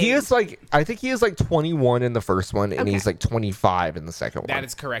 flexing. He is like, I think he is like 21 in the first one, and Okay. he's like 25 in the second That one.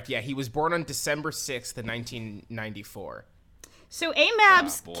 is correct. Yeah, he was born on December 6th, 1994. So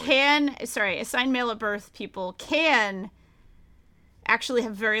AMABs boy. assigned male at birth people can actually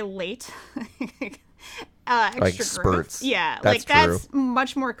have very late extra Like growth. spurts. Yeah, That's like that's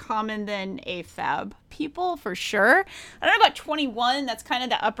much more common than AFAB people for sure. I don't know about 21. That's kind of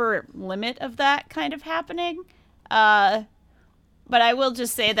the upper limit of that kind of happening. But I will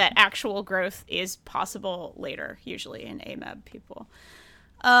just say that actual growth is possible later, usually in AMAB people.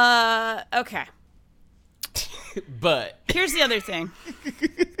 Okay. But Here's the other thing.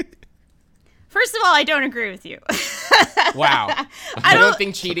 First of all, I don't agree with you. wow, I don't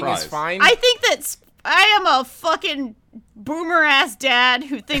think cheating is Surprise. fine. I think that I am a fucking boomer ass dad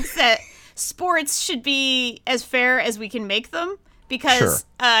who thinks that sports should be as fair as we can make them because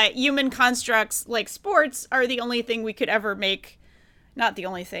human constructs like sports are the only thing we could ever make. Not the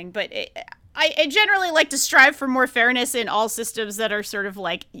only thing, but I generally like to strive for more fairness in all systems that are sort of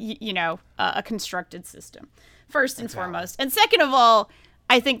like, a constructed system, first and foremost. And second of all,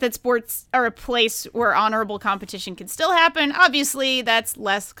 I think that sports are a place where honorable competition can still happen. Obviously, that's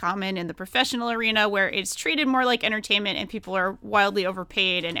less common in the professional arena where it's treated more like entertainment and people are wildly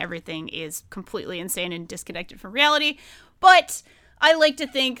overpaid and everything is completely insane and disconnected from reality. But I like to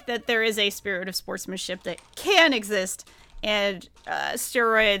think that there is a spirit of sportsmanship that can exist, and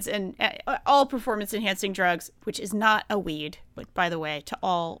steroids and all performance-enhancing drugs, which is not a weed, but by the way, to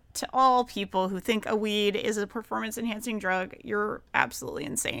all people who think a weed is a performance-enhancing drug, you're absolutely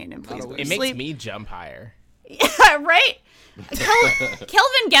insane. And please go to it makes sleep. me jump higher. Yeah, right?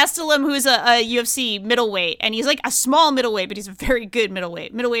 Kelvin Gastelum, who's a UFC middleweight, and he's like a small middleweight, but he's a very good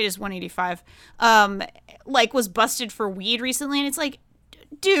middleweight. Middleweight is 185. Was busted for weed recently, and it's like,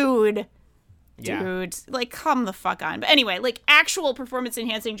 dude, Yeah. dude, like, come the fuck on. But anyway, like, actual performance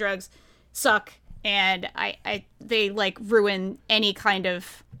enhancing drugs suck, and they like ruin any kind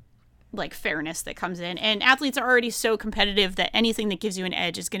of like fairness that comes in. And athletes are already so competitive that anything that gives you an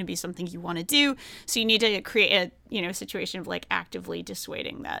edge is going to be something you want to do. So you need to create a situation of like actively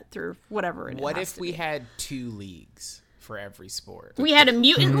dissuading that through whatever it is. What if we had 2 leagues for every sport? We had a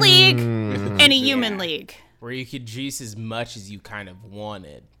mutant league and a human league. Where you could juice as much as you kind of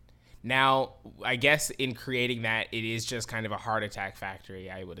wanted. Now, I guess in creating that, it is just kind of a heart attack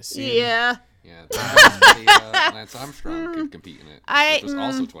factory, I would assume. Yeah. Yeah, Lance Armstrong could compete in it. Which was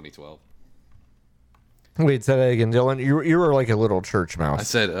also 2012. Wait, say that again, Dylan. You were like a little church I mouse.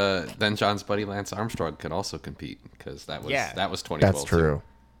 said then John's buddy Lance Armstrong could also compete because that was 2012. That's true.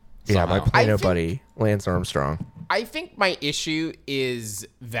 Too. Yeah, my Somehow. Plano buddy, Lance Armstrong. I think my issue is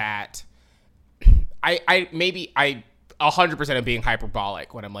that I 100% am being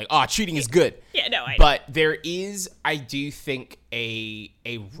hyperbolic when I'm like, oh, cheating is good. Yeah, no, I know. But there is, I do think, a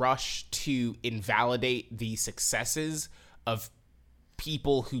rush to invalidate the successes of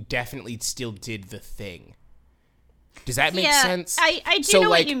people who definitely still did the thing. Does that make sense? I do So, know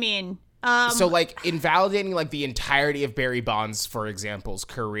like, what you mean. So, like, invalidating, like, the entirety of Barry Bonds, for example's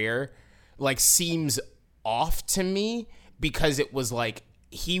career, like, seems off to me because it was, like,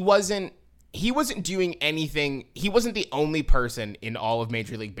 he wasn't doing anything. He wasn't the only person in all of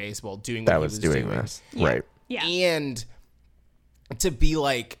Major League Baseball doing what That he was was doing doing. this. Right. Yeah. And to be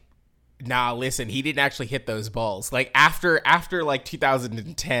like, nah, listen, he didn't actually hit those balls. Like, after like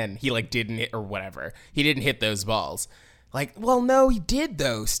 2010, he, like, didn't hit, or whatever. He didn't hit those balls. Like, well, no, he did,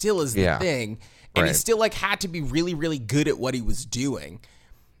 though, still is the thing. And he Right. still, like, had to be really, really good at what he was doing.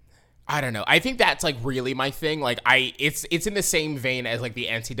 I don't know. I think that's, like, really my thing. Like, it's in the same vein as, like, the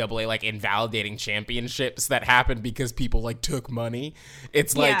NCAA, like, invalidating championships that happened because people, like, took money.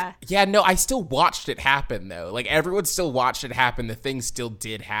 It's like, yeah, no, I still watched it happen, though. Like, everyone still watched it happen. The thing still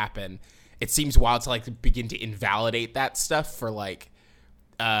did happen. It seems wild to, like, begin to invalidate that stuff for, like,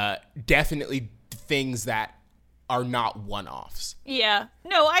 definitely things that are not one-offs. Yeah.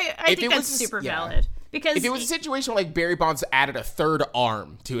 No, I think that's super valid. Because if it was a situation where, like, Barry Bonds added a 3rd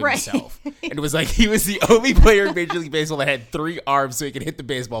arm to Right. himself, and it was like he was the only player in Major League Baseball that had 3 arms so he could hit the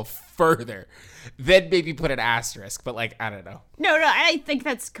baseball further, then maybe put an asterisk. But, like, I don't know. No, I think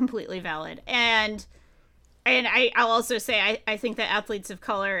that's completely valid. And I'll also say I think that athletes of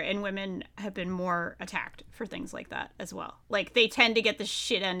color and women have been more attacked for things like that as well. Like, they tend to get the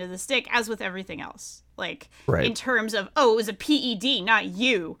shit end of the stick, as with everything else. Like, Right. in terms of, oh, it was a PED, not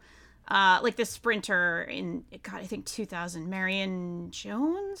you. Like the sprinter in, God, I think 2000, Marion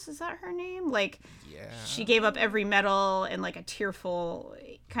Jones, is that her name? Like, she gave up every medal in like a tearful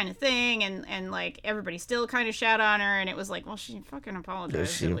kind of thing, and like everybody still kind of shat on her, and it was like, well, she fucking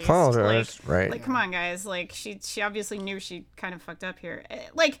apologized. She at least. apologized, Like, right. Like, come on, guys. Like, she obviously knew she kind of fucked up here.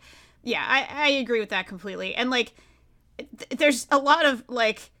 Like, yeah, I agree with that completely. And like, there's a lot of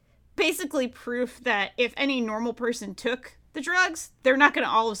like basically proof that if any normal person took the drugs, they're not going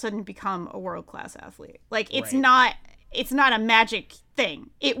to all of a sudden become a world-class athlete. Like, it's not a magic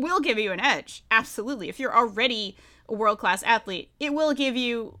thing. It will give you an edge. Absolutely. If you're already a world-class athlete, it will give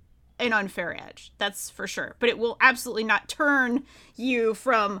you an unfair edge. That's for sure. But it will absolutely not turn you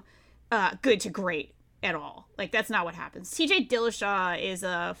from good to great at all. Like, that's not what happens. TJ Dillashaw is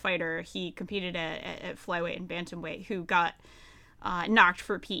a fighter. He competed at flyweight and bantamweight who got knocked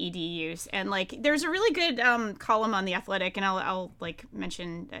for PED use, and like there's a really good column on The Athletic, and I'll like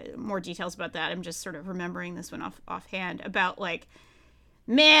mention more details about that. I'm just sort of remembering this one offhand about like,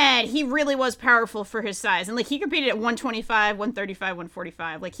 man, he really was powerful for his size, and like he competed at 125, 135,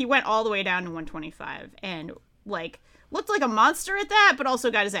 145. Like, he went all the way down to 125 and like looked like a monster at that, but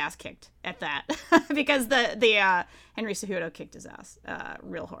also got his ass kicked at that because the Henry Cejudo kicked his ass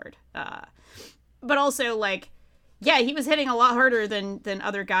real hard, but also like, yeah, he was hitting a lot harder than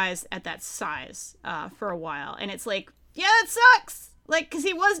other guys at that size for a while. And it's like, yeah, it sucks. Like, because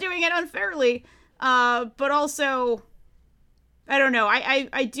he was doing it unfairly. But also, I don't know.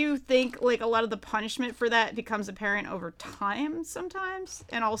 I do think, like, a lot of the punishment for that becomes apparent over time sometimes.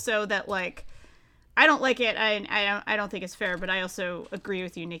 And also that, like, I don't like it. I don't think it's fair, but I also agree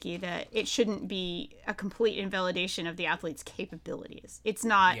with you, Nikki, that it shouldn't be a complete invalidation of the athlete's capabilities. It's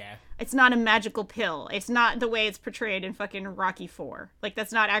not. Yeah. It's not a magical pill. It's not the way it's portrayed in fucking Rocky IV. Like,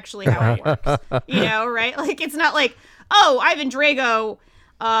 that's not actually how it works. You know, right? Like, it's not like, oh, Ivan Drago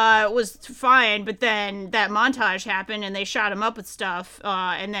was fine, but then that montage happened and they shot him up with stuff,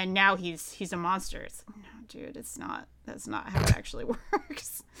 and then now he's a monster. It's like, no, dude, it's not. That's not how it actually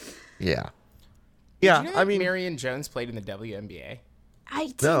works. Yeah. Did Yeah, you know I that mean, Marion Jones played in the WNBA? I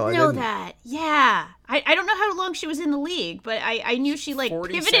didn't No, I know didn't. that. Yeah. I don't know how long she was in the league, but I knew she, like,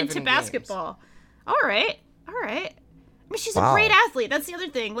 47 pivoted to games. basketball. All right. I mean, she's a Wow. great athlete. That's the other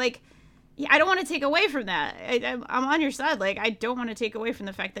thing. Like, yeah, I don't want to take away from that. I'm on your side. Like, I don't want to take away from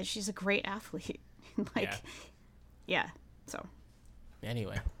the fact that she's a great athlete. Like, yeah. So.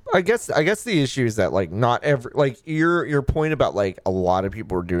 Anyway, I guess the issue is that like not every like your point about like a lot of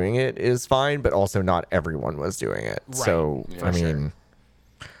people were doing it is fine, but also not everyone was doing it. Right. So Yeah, I mean,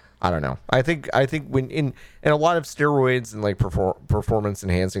 I don't know. I think when in a lot of steroids and like performance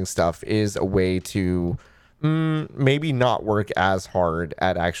enhancing stuff is a way to maybe not work as hard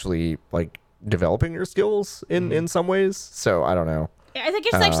at actually like developing your skills in some ways. So I don't know. I think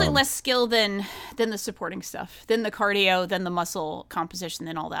it's actually less skill than the supporting stuff, than the cardio, than the muscle composition,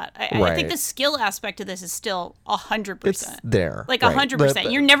 than all that. I think Right. the skill aspect of this is still 100%. It's there. Like right.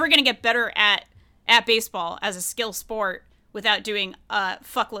 100%. You're never going to get better at baseball as a skill sport without doing a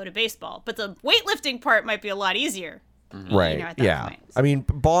fuckload of baseball. But the weightlifting part might be a lot easier. Right. at that Yeah. point. I mean,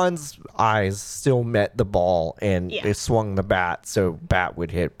 Bond's eyes still met the ball and Yeah. it swung the bat, so bat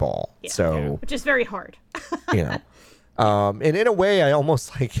would hit ball. Yeah. So, Which is very hard. you know. And in a way, I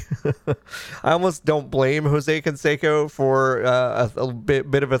almost like, I almost don't blame Jose Canseco for a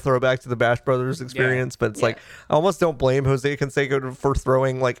bit of a throwback to the Bash Brothers experience, but it's like I almost don't blame Jose Canseco for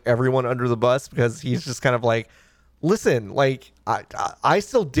throwing like everyone under the bus because he's just kind of like, listen, like I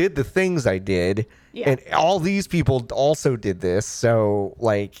still did the things I did, and all these people also did this, so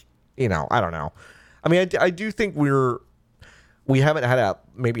like you know, I don't know. I mean, I do think we haven't had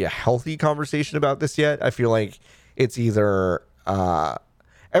maybe a healthy conversation about this yet. I feel like it's either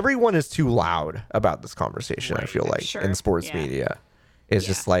everyone is too loud about this conversation. I feel like Sure. in sports Yeah. media, it's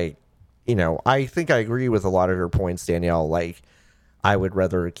just like, you know, I think I agree with a lot of your points, Danielle. Like, I would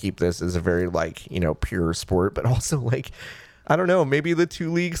rather keep this as a very like, you know, pure sport, but also like, I don't know, maybe the two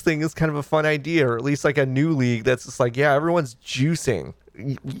leagues thing is kind of a fun idea, or at least like a new league that's just like, yeah, everyone's juicing,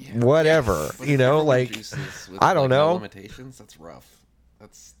 whatever, you know, like, I don't know. No limitations. That's rough.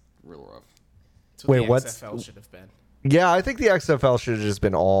 That's real rough. that's what Wait, the what's- XFL should have been. Yeah, I think the XFL should have just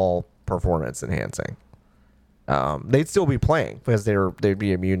been all performance enhancing. They'd still be playing because they'd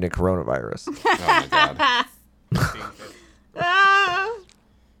be immune to coronavirus. Oh my god.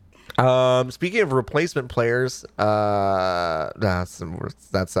 Ah. Speaking of replacement players, that's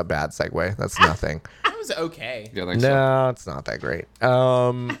a bad segue. That's nothing. That was okay. Yeah, thanks. So. No, it's not that great.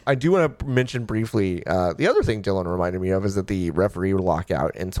 I do want to mention briefly the other thing Dylan reminded me of is that the referee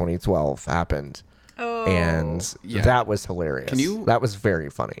lockout in 2012 happened. Oh. And Yeah. that was hilarious. That was very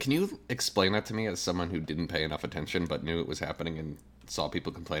funny. Can you explain that to me as someone who didn't pay enough attention but knew it was happening and saw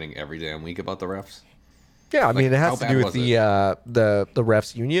people complaining every damn week about the refs? Yeah, I mean, it how has to bad do with was the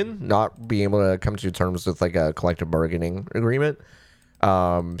refs union not being able to come to terms with like a collective bargaining agreement.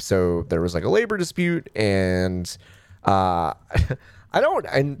 So there was like a labor dispute, and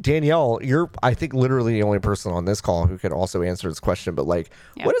and Danielle, you're I think literally the only person on this call who could also answer this question. But like,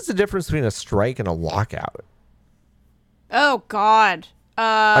 what is the difference between a strike and a lockout? Oh God.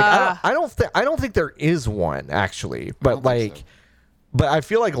 Like, I don't think there is one actually, but don't think like, so. but I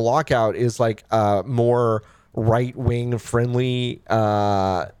feel like lockout is like more right wing friendly,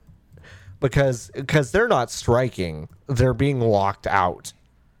 because they're not striking, they're being locked out.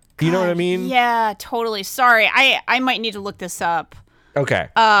 You know what I mean? Yeah, totally. Sorry, I might need to look this up. Okay.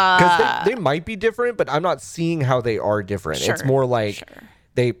 Because they might be different, but I'm not seeing how they are different. It's Sure, more like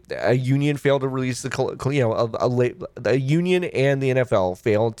sure. a union failed to release a union and the NFL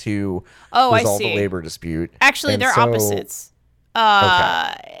failed to resolve see. the labor dispute. Actually, And they're so- opposites.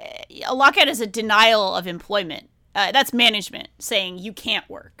 A lockout is a denial of employment. That's management saying you can't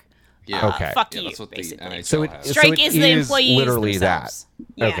work. Yeah. Okay. Fuck Yeah, you, that's what the basically. NHL So it- has. Strike it is the employees literally themselves.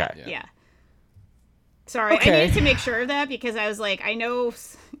 Yeah, Okay. Yeah. Sorry, I Okay. needed to make sure of that because I was like, I know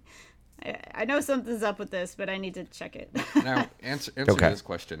something's up with this, but I need to check it. Now, answer Okay. this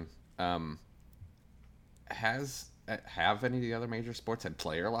question. Have any of the other major sports had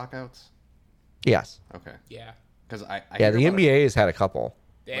player lockouts? Yes. Okay. Yeah. Because I Yeah, hear the about NBA has had a couple.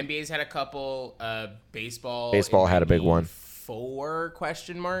 The NBA's had a couple. Baseball. Baseball had a big one. 4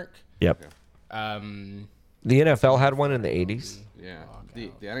 question mark. Yep. Um, The NFL had one in the 80s. Yeah. The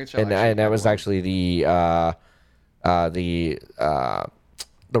NHL And actually that had was one. actually the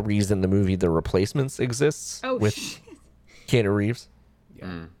reason the movie The Replacements exists Oh, with shit. Keanu Reeves.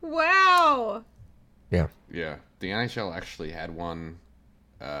 Wow. Yeah. Yeah, the NHL actually had one.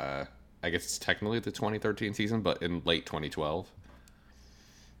 I guess it's technically the 2013 season, but in late 2012,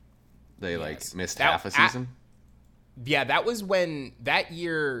 they missed half a season. yeah, that was when that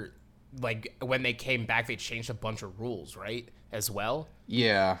year, like when they came back, they changed a bunch of rules, right? as well.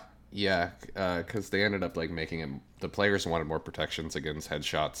 Yeah, because they ended up like making it. The players wanted more protections against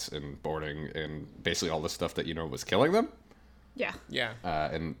headshots and boarding and basically all the stuff that was killing them. Yeah. Yeah.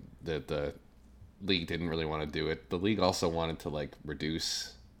 And the league didn't really want to do it. The league also wanted to like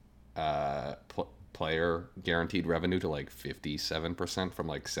reduce player guaranteed revenue to like 57% from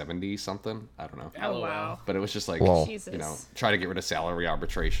like 70 something. I don't know. Oh, wow. But it was just like, Jesus. try to get rid of salary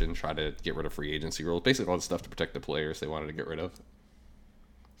arbitration, try to get rid of free agency rules, basically all the stuff to protect the players they wanted to get rid of.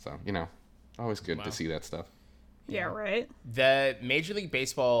 So, always good to see that stuff. Yeah, right. The Major League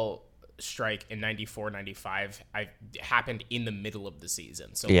Baseball strike in 94-95 happened in the middle of the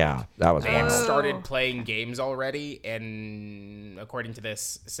season. So Yeah, that was they had wild. started playing games already, and according to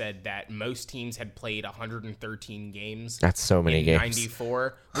this, said that most teams had played 113 games. That's so many in games.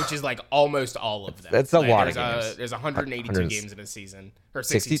 94, which is like almost all of them. That's a Like, lot of there's games. There's 182 100 games in a season, or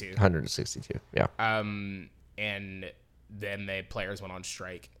 62. 162. Yeah. And then the players went on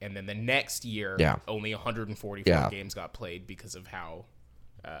strike, and then the next year, Yeah. only 144 Yeah. games got played because of how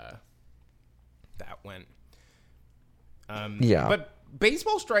that went. Yeah. But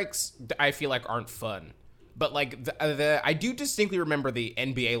baseball strikes, I feel like, aren't fun. But like I do distinctly remember the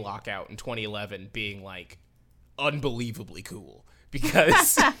NBA lockout in 2011 being like unbelievably cool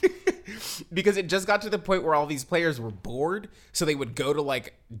because because it just got to the point where all these players were bored, so they would go to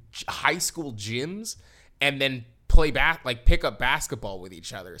like high school gyms and then pick up basketball with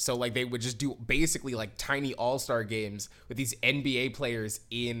each other. So like they would just do basically like tiny all-star games with these NBA players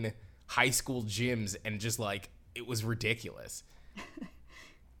in high school gyms, and just like it was ridiculous.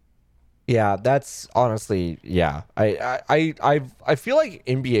 Yeah, that's honestly, yeah. I feel like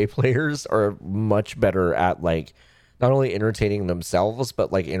NBA players are much better at like not only entertaining themselves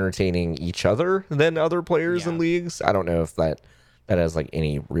but like entertaining each other than other players in leagues. I don't know if that has like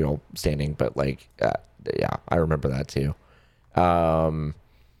any real standing, but like yeah, I remember that too.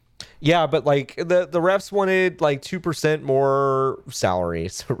 Yeah, but like the refs wanted like 2% more salary,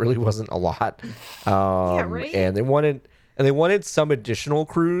 so it really wasn't a lot. Right. And they wanted some additional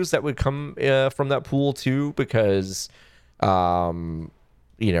crews that would come from that pool too, because it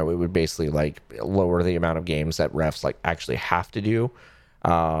would basically like lower the amount of games that refs like actually have to do.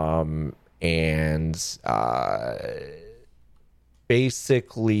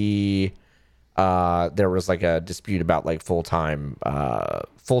 Basically there was like a dispute about like full-time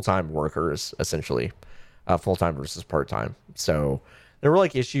workers, essentially, full-time versus part-time. So there were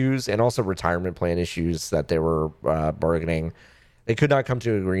like issues and also retirement plan issues that they were bargaining. They could not come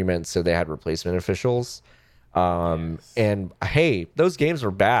to an agreement, so they had replacement officials. And hey, those games were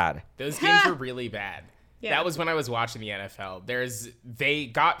bad. Those games were really bad. Yeah. That was when I was watching the NFL. They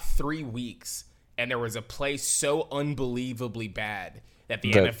got 3 weeks, and there was a play so unbelievably bad that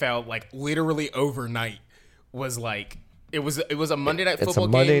the NFL, like literally overnight, was like it was a Monday night football game.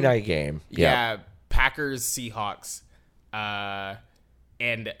 It's a Monday night game. Yeah, Packers Seahawks,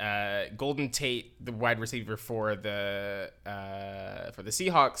 and Golden Tate, the wide receiver for the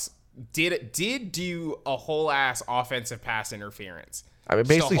Seahawks, did do a whole ass offensive pass interference. I mean,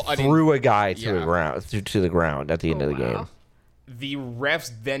 basically threw a guy to the ground at the end of the game. Wow. The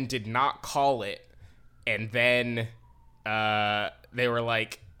refs then did not call it, and then they were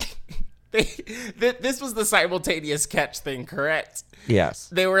like, this was the simultaneous catch thing, correct? Yes.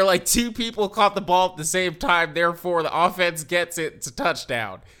 They were like, 2 people caught the ball at the same time, therefore the offense gets it, it's a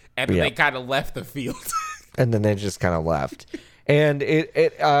touchdown. And then they kind of left the field. And then they just kind of left. And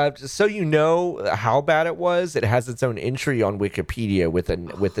it so you know how bad it was, it has its own entry on Wikipedia with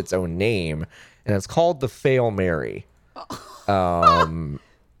its own name, and it's called the Fail Mary.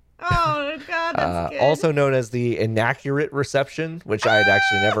 Oh God, that's good. Also known as the inaccurate reception, which I had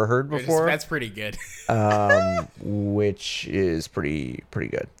actually never heard before. That's pretty good. Which is pretty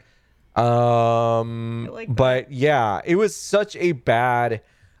good. like that. But yeah, it was such a bad.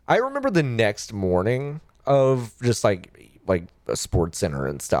 I remember the next morning of just like a Sports Center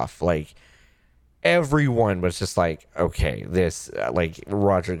and stuff. Like everyone was just like, okay, this like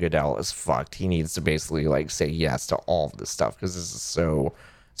Roger Goodell is fucked. He needs to basically like say yes to all of this stuff because this is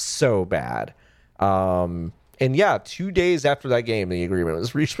so bad. And yeah, 2 days after that game, the agreement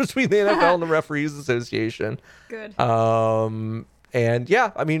was reached between the NFL and the Referees Association. Good. And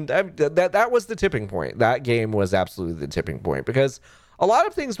yeah, I mean, that was the tipping point. That game was absolutely the tipping point because a lot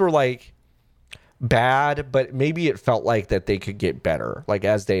of things were like bad, but maybe it felt like that they could get better. Like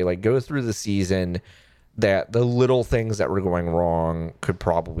as they like go through the season, that the little things that were going wrong could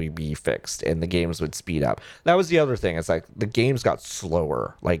probably be fixed and the games would speed up. That was the other thing. It's like the games got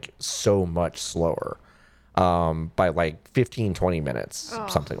slower, like so much slower, by like 15, 20 minutes,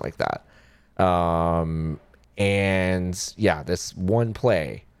 something like that. And yeah, this one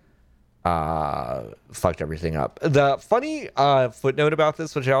play fucked everything up. The funny footnote about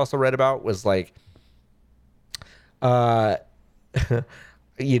this, which I also read about, was like, you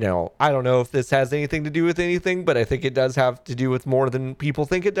know, I don't know if this has anything to do with anything, but I think it does have to do with more than people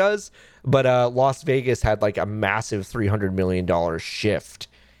think it does. But Las Vegas had like a massive $300 million shift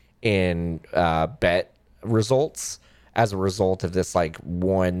in bet results as a result of this like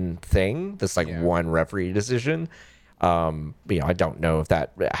one thing, this like one referee decision. You know, I don't know if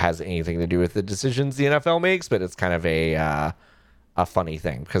that has anything to do with the decisions the NFL makes, but it's kind of a funny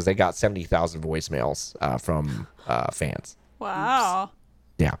thing because they got 70,000 voicemails from fans. Wow.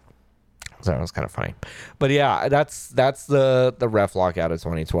 Yeah. So it was kind of funny. But yeah, that's the ref lockout of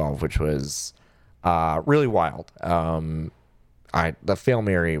 2012, which was really wild. The Fail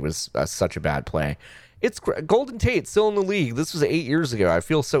Mary was such a bad play. It's Golden Tate still in the league. This was 8 years ago. I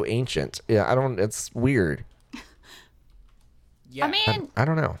feel so ancient. Yeah, it's weird. Yeah. I mean, I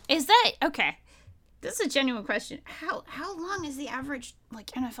don't know. is that okay? This is a genuine question. How long is the average like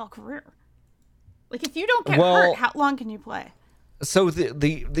NFL career? Like if you don't get hurt, how long can you play? So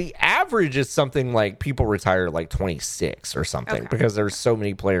the average is something like people retire like 26 or something because there's so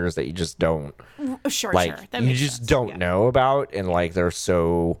many players that you just don't sure. That you just don't know about, and like they're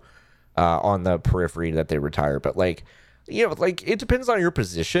so on the periphery that they retire. But like, you know, like it depends on your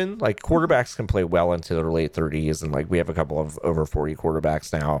position. Like quarterbacks can play well into their late 30s, and like we have a couple of over 40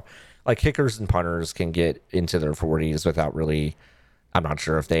 quarterbacks now. Like kickers and punters can get into their 40s without really. I'm not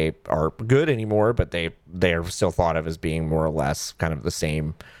sure if they are good anymore, but they are still thought of as being more or less kind of the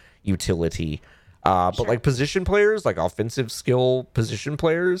same utility. But like position players, like offensive skill position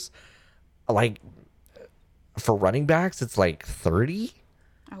players, like for running backs, it's like 30.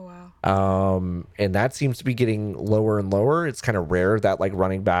 Oh wow. And that seems to be getting lower and lower. It's kind of rare that like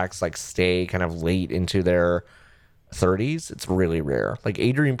running backs like stay kind of late into their 30s. It's really rare. Like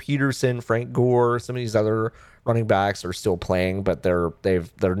Adrian Peterson, Frank Gore, some of these other running backs are still playing, but they're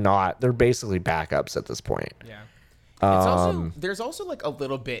basically backups at this point. Yeah. It's there's also like a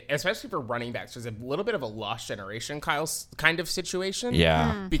little bit, especially for running backs, there's a little bit of a lost generation kind of situation.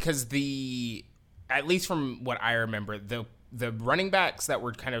 Yeah. Because at least from what I remember, the running backs that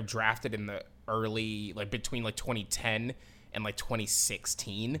were kind of drafted in the early, like between like 2010 and like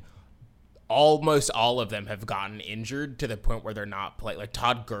 2016, almost all of them have gotten injured to the point where they're not playing. Like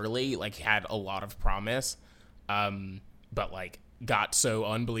Todd Gurley, like had a lot of promise, but like got so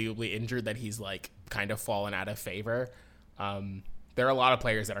unbelievably injured that he's like kind of fallen out of favor. There are a lot of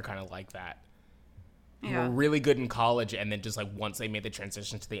players that are kind of like that. Yeah. Were really good in college, and then just like once they made the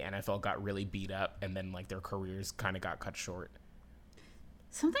transition to the NFL, got really beat up, and then like their careers kind of got cut short.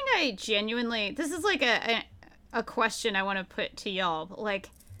 Something I genuinely, this is like a question I want to put to y'all. Like,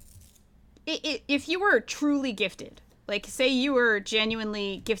 if you were truly gifted, like say you were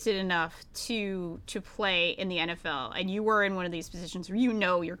genuinely gifted enough to play in the NFL, and you were in one of these positions where you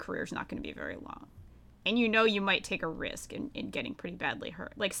know your career's not going to be very long, and you know you might take a risk in getting pretty badly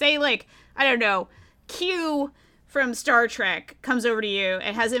hurt. Like say like, I don't know, Q from Star Trek comes over to you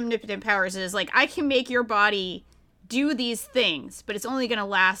and has omnipotent powers and is like, I can make your body do these things, but it's only going to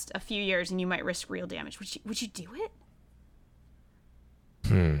last a few years and you might risk real damage. Would you do it?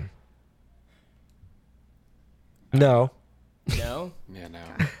 No. No? Yeah, no.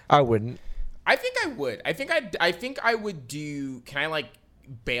 I wouldn't. I think I would. I think I would do. Can I like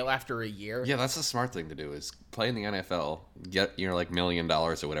bail after a year? Yeah, that's the smart thing to do is play in the NFL, get your like $1 million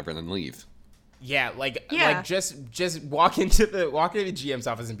or whatever, and then leave. Yeah, like just walk into the GM's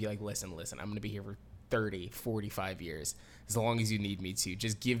office and be like, listen, I'm going to be here for 30, 45 years, as long as you need me to.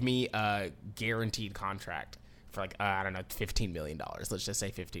 Just give me a guaranteed contract for like, I don't know, $15 million. Let's just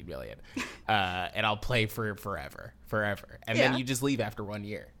say $15 million. And I'll play for forever. And then you just leave after 1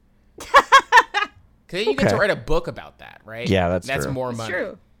 year. Because you get to write a book about that, right? Yeah, that's true. More money.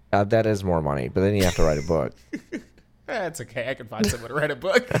 True. That is more money, but then you have to write a book. That's okay. I can find someone to write a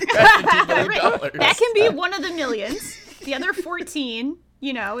book. $15 million. That can be one of the millions. The other 14,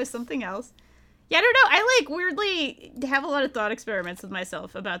 is something else. Yeah, I don't know. I like weirdly have a lot of thought experiments with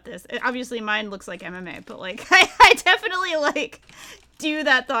myself about this. Obviously, mine looks like MMA, but like I definitely like do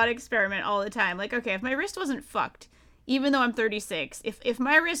that thought experiment all the time. Like, okay, if my wrist wasn't fucked, even though I'm 36, if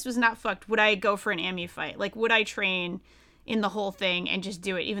my wrist was not fucked, would I go for an AMU fight? Like, would I train in the whole thing and just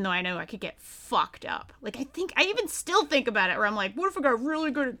do it, even though I know I could get fucked up? Like, I even still think about it where I'm like, what if I got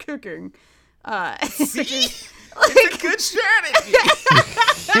really good at kicking? See? It's a good strategy.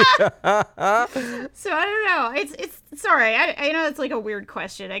 So I don't know. It's sorry. I know it's like a weird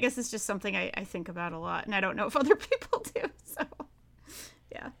question. I guess it's just something I think about a lot, and I don't know if other people do. So,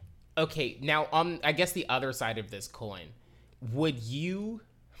 yeah. Okay, now I guess the other side of this coin, would you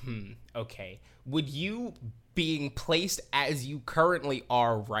would you, being placed as you currently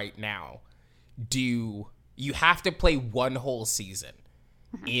are right now, you have to play one whole season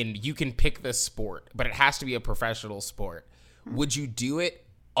and you can pick the sport, but it has to be a professional sport. Would you do it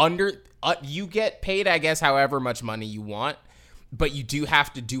under you get paid, I guess, however much money you want, but you do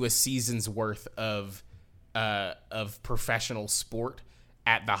have to do a season's worth of professional sport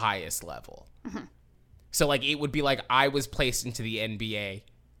at the highest level. Mm-hmm. So like it would be like I was placed into the NBA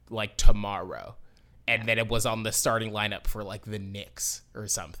like tomorrow, and then it was on the starting lineup for like the Knicks or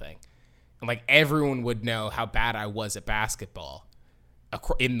something, and like everyone would know how bad I was at basketball,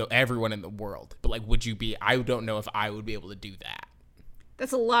 everyone in the world. But like, would you be? I don't know if I would be able to do that.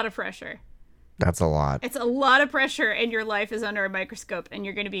 That's a lot of pressure. That's a lot. It's a lot of pressure, and your life is under a microscope, and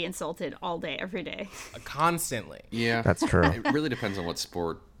you're going to be insulted all day, every day. Constantly. Yeah. That's true. It really depends on what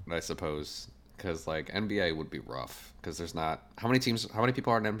sport, I suppose. Because, like, NBA would be rough. Because there's not... How many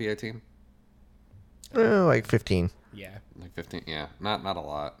people are on an NBA team? Like 15. Yeah. Like 15? Yeah. Not a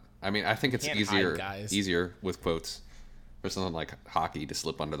lot. I mean, I think it's Can't easier hide, guys. easier with quotes for something like hockey to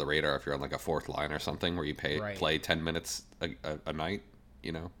slip under the radar if you're on, like, a fourth line or something where you play 10 minutes a night,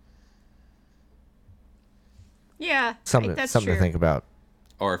 you know? Yeah, Something that's to true. think about.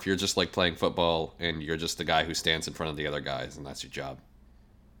 Or if you're just, like, playing football and you're just the guy who stands in front of the other guys and that's your job.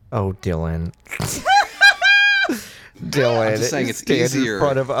 Oh, Dylan. Dylan. I'm just saying it's stand easier. in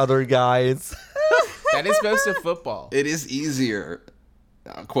front of other guys. That is most of football. It is easier.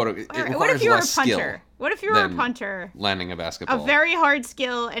 Quote. It What requires if you were a less skill punter? What if you were a than punter? landing a basketball. A very hard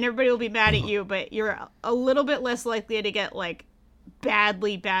skill, and everybody will be mad at you, but you're a little bit less likely to get, like,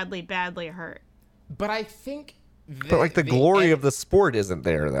 badly hurt. But I think... But like the glory of the sport isn't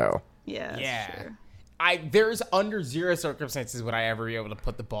there, though. Yeah, Yeah. sure. There's under zero circumstances would I ever be able to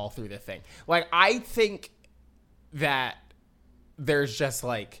put the ball through the thing. Like, I think that there's just,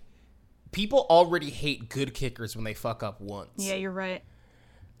 like, people already hate good kickers when they fuck up once. Yeah, you're right.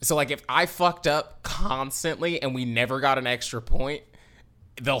 So, like, if I fucked up constantly and we never got an extra point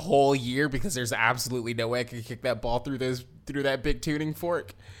the whole year because there's absolutely no way I could kick that ball through that big tuning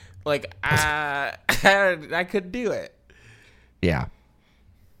fork, like, I couldn't do it. Yeah.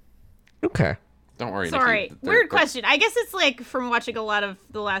 Okay. Don't worry. Sorry, Nikki, weird question. I guess it's like from watching a lot of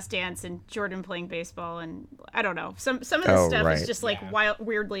The Last Dance and Jordan playing baseball, and I don't know. Some of this stuff right. is just like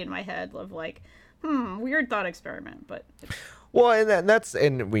weirdly in my head of like, weird thought experiment. But Well,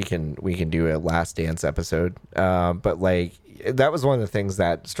 and we can do a Last Dance episode. But like that was one of the things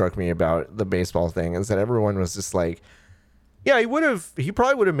that struck me about the baseball thing is that everyone was just like, yeah, he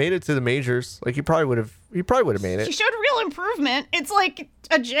probably would have made it to the majors. Like he probably would have made it. he showed real improvement. It's like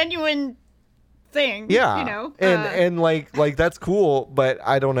a genuine thing. Yeah, you know, and like that's cool, but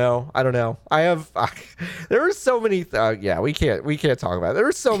I don't know. There were so many. We can't talk about it. There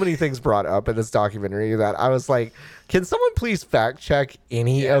were so many things brought up in this documentary that I was like, can someone please fact check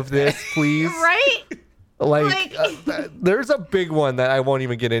any of this, please? right? Like, there's a big one that I won't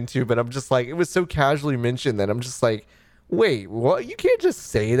even get into, but I'm just like, it was so casually mentioned that I'm just like, wait, what? You can't just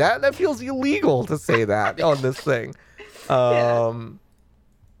say that. That feels illegal to say that on this thing.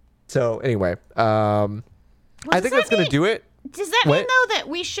 So anyway, I think that's going to do it. Does that mean though that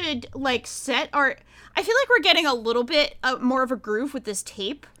we should like set our? I feel like we're getting a little bit more of a groove with this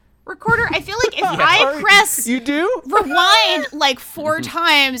tape recorder. I feel like if I press you do rewind like 4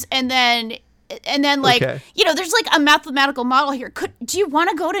 times and then like there's like a mathematical model here. Do you want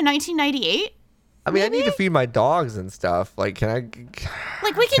to go to 1998? I mean, maybe? I need to feed my dogs and stuff. Like, can I?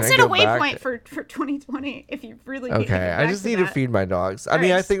 Like, we can set a waypoint for 2020 if you really need to get I just need to feed my dogs. I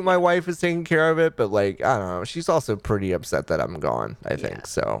mean, I think my wife is taking care of it, but like, I don't know. She's also pretty upset that I'm gone. I think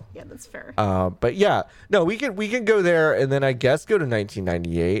so. Yeah, that's fair. But yeah, no, we can go there and then I guess go to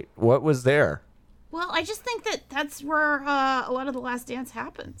 1998. What was there? Well, I just think that's where a lot of The Last Dance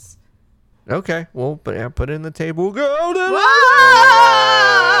happens. Okay, well, but yeah, put it in the table. Go to.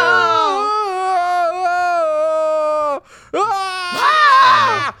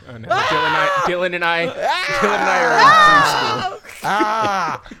 Oh no. Dylan and I are in preschool.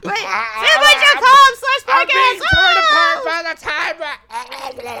 Wait, sandwich.com/podcast.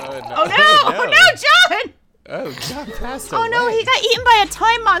 Oh no, John! Oh, John passed Oh no, he got eaten by a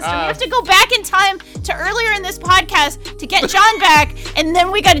time monster. We have to go back in time to earlier in this podcast to get John back, and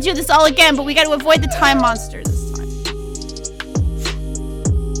then we got to do this all again, but we got to avoid the time monster this time.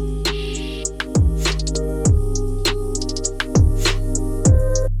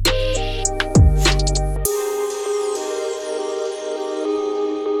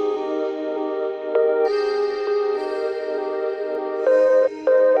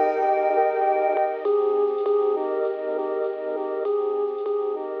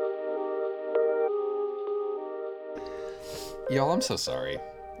 Y'all, I'm so sorry.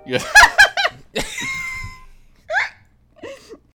 Yeah.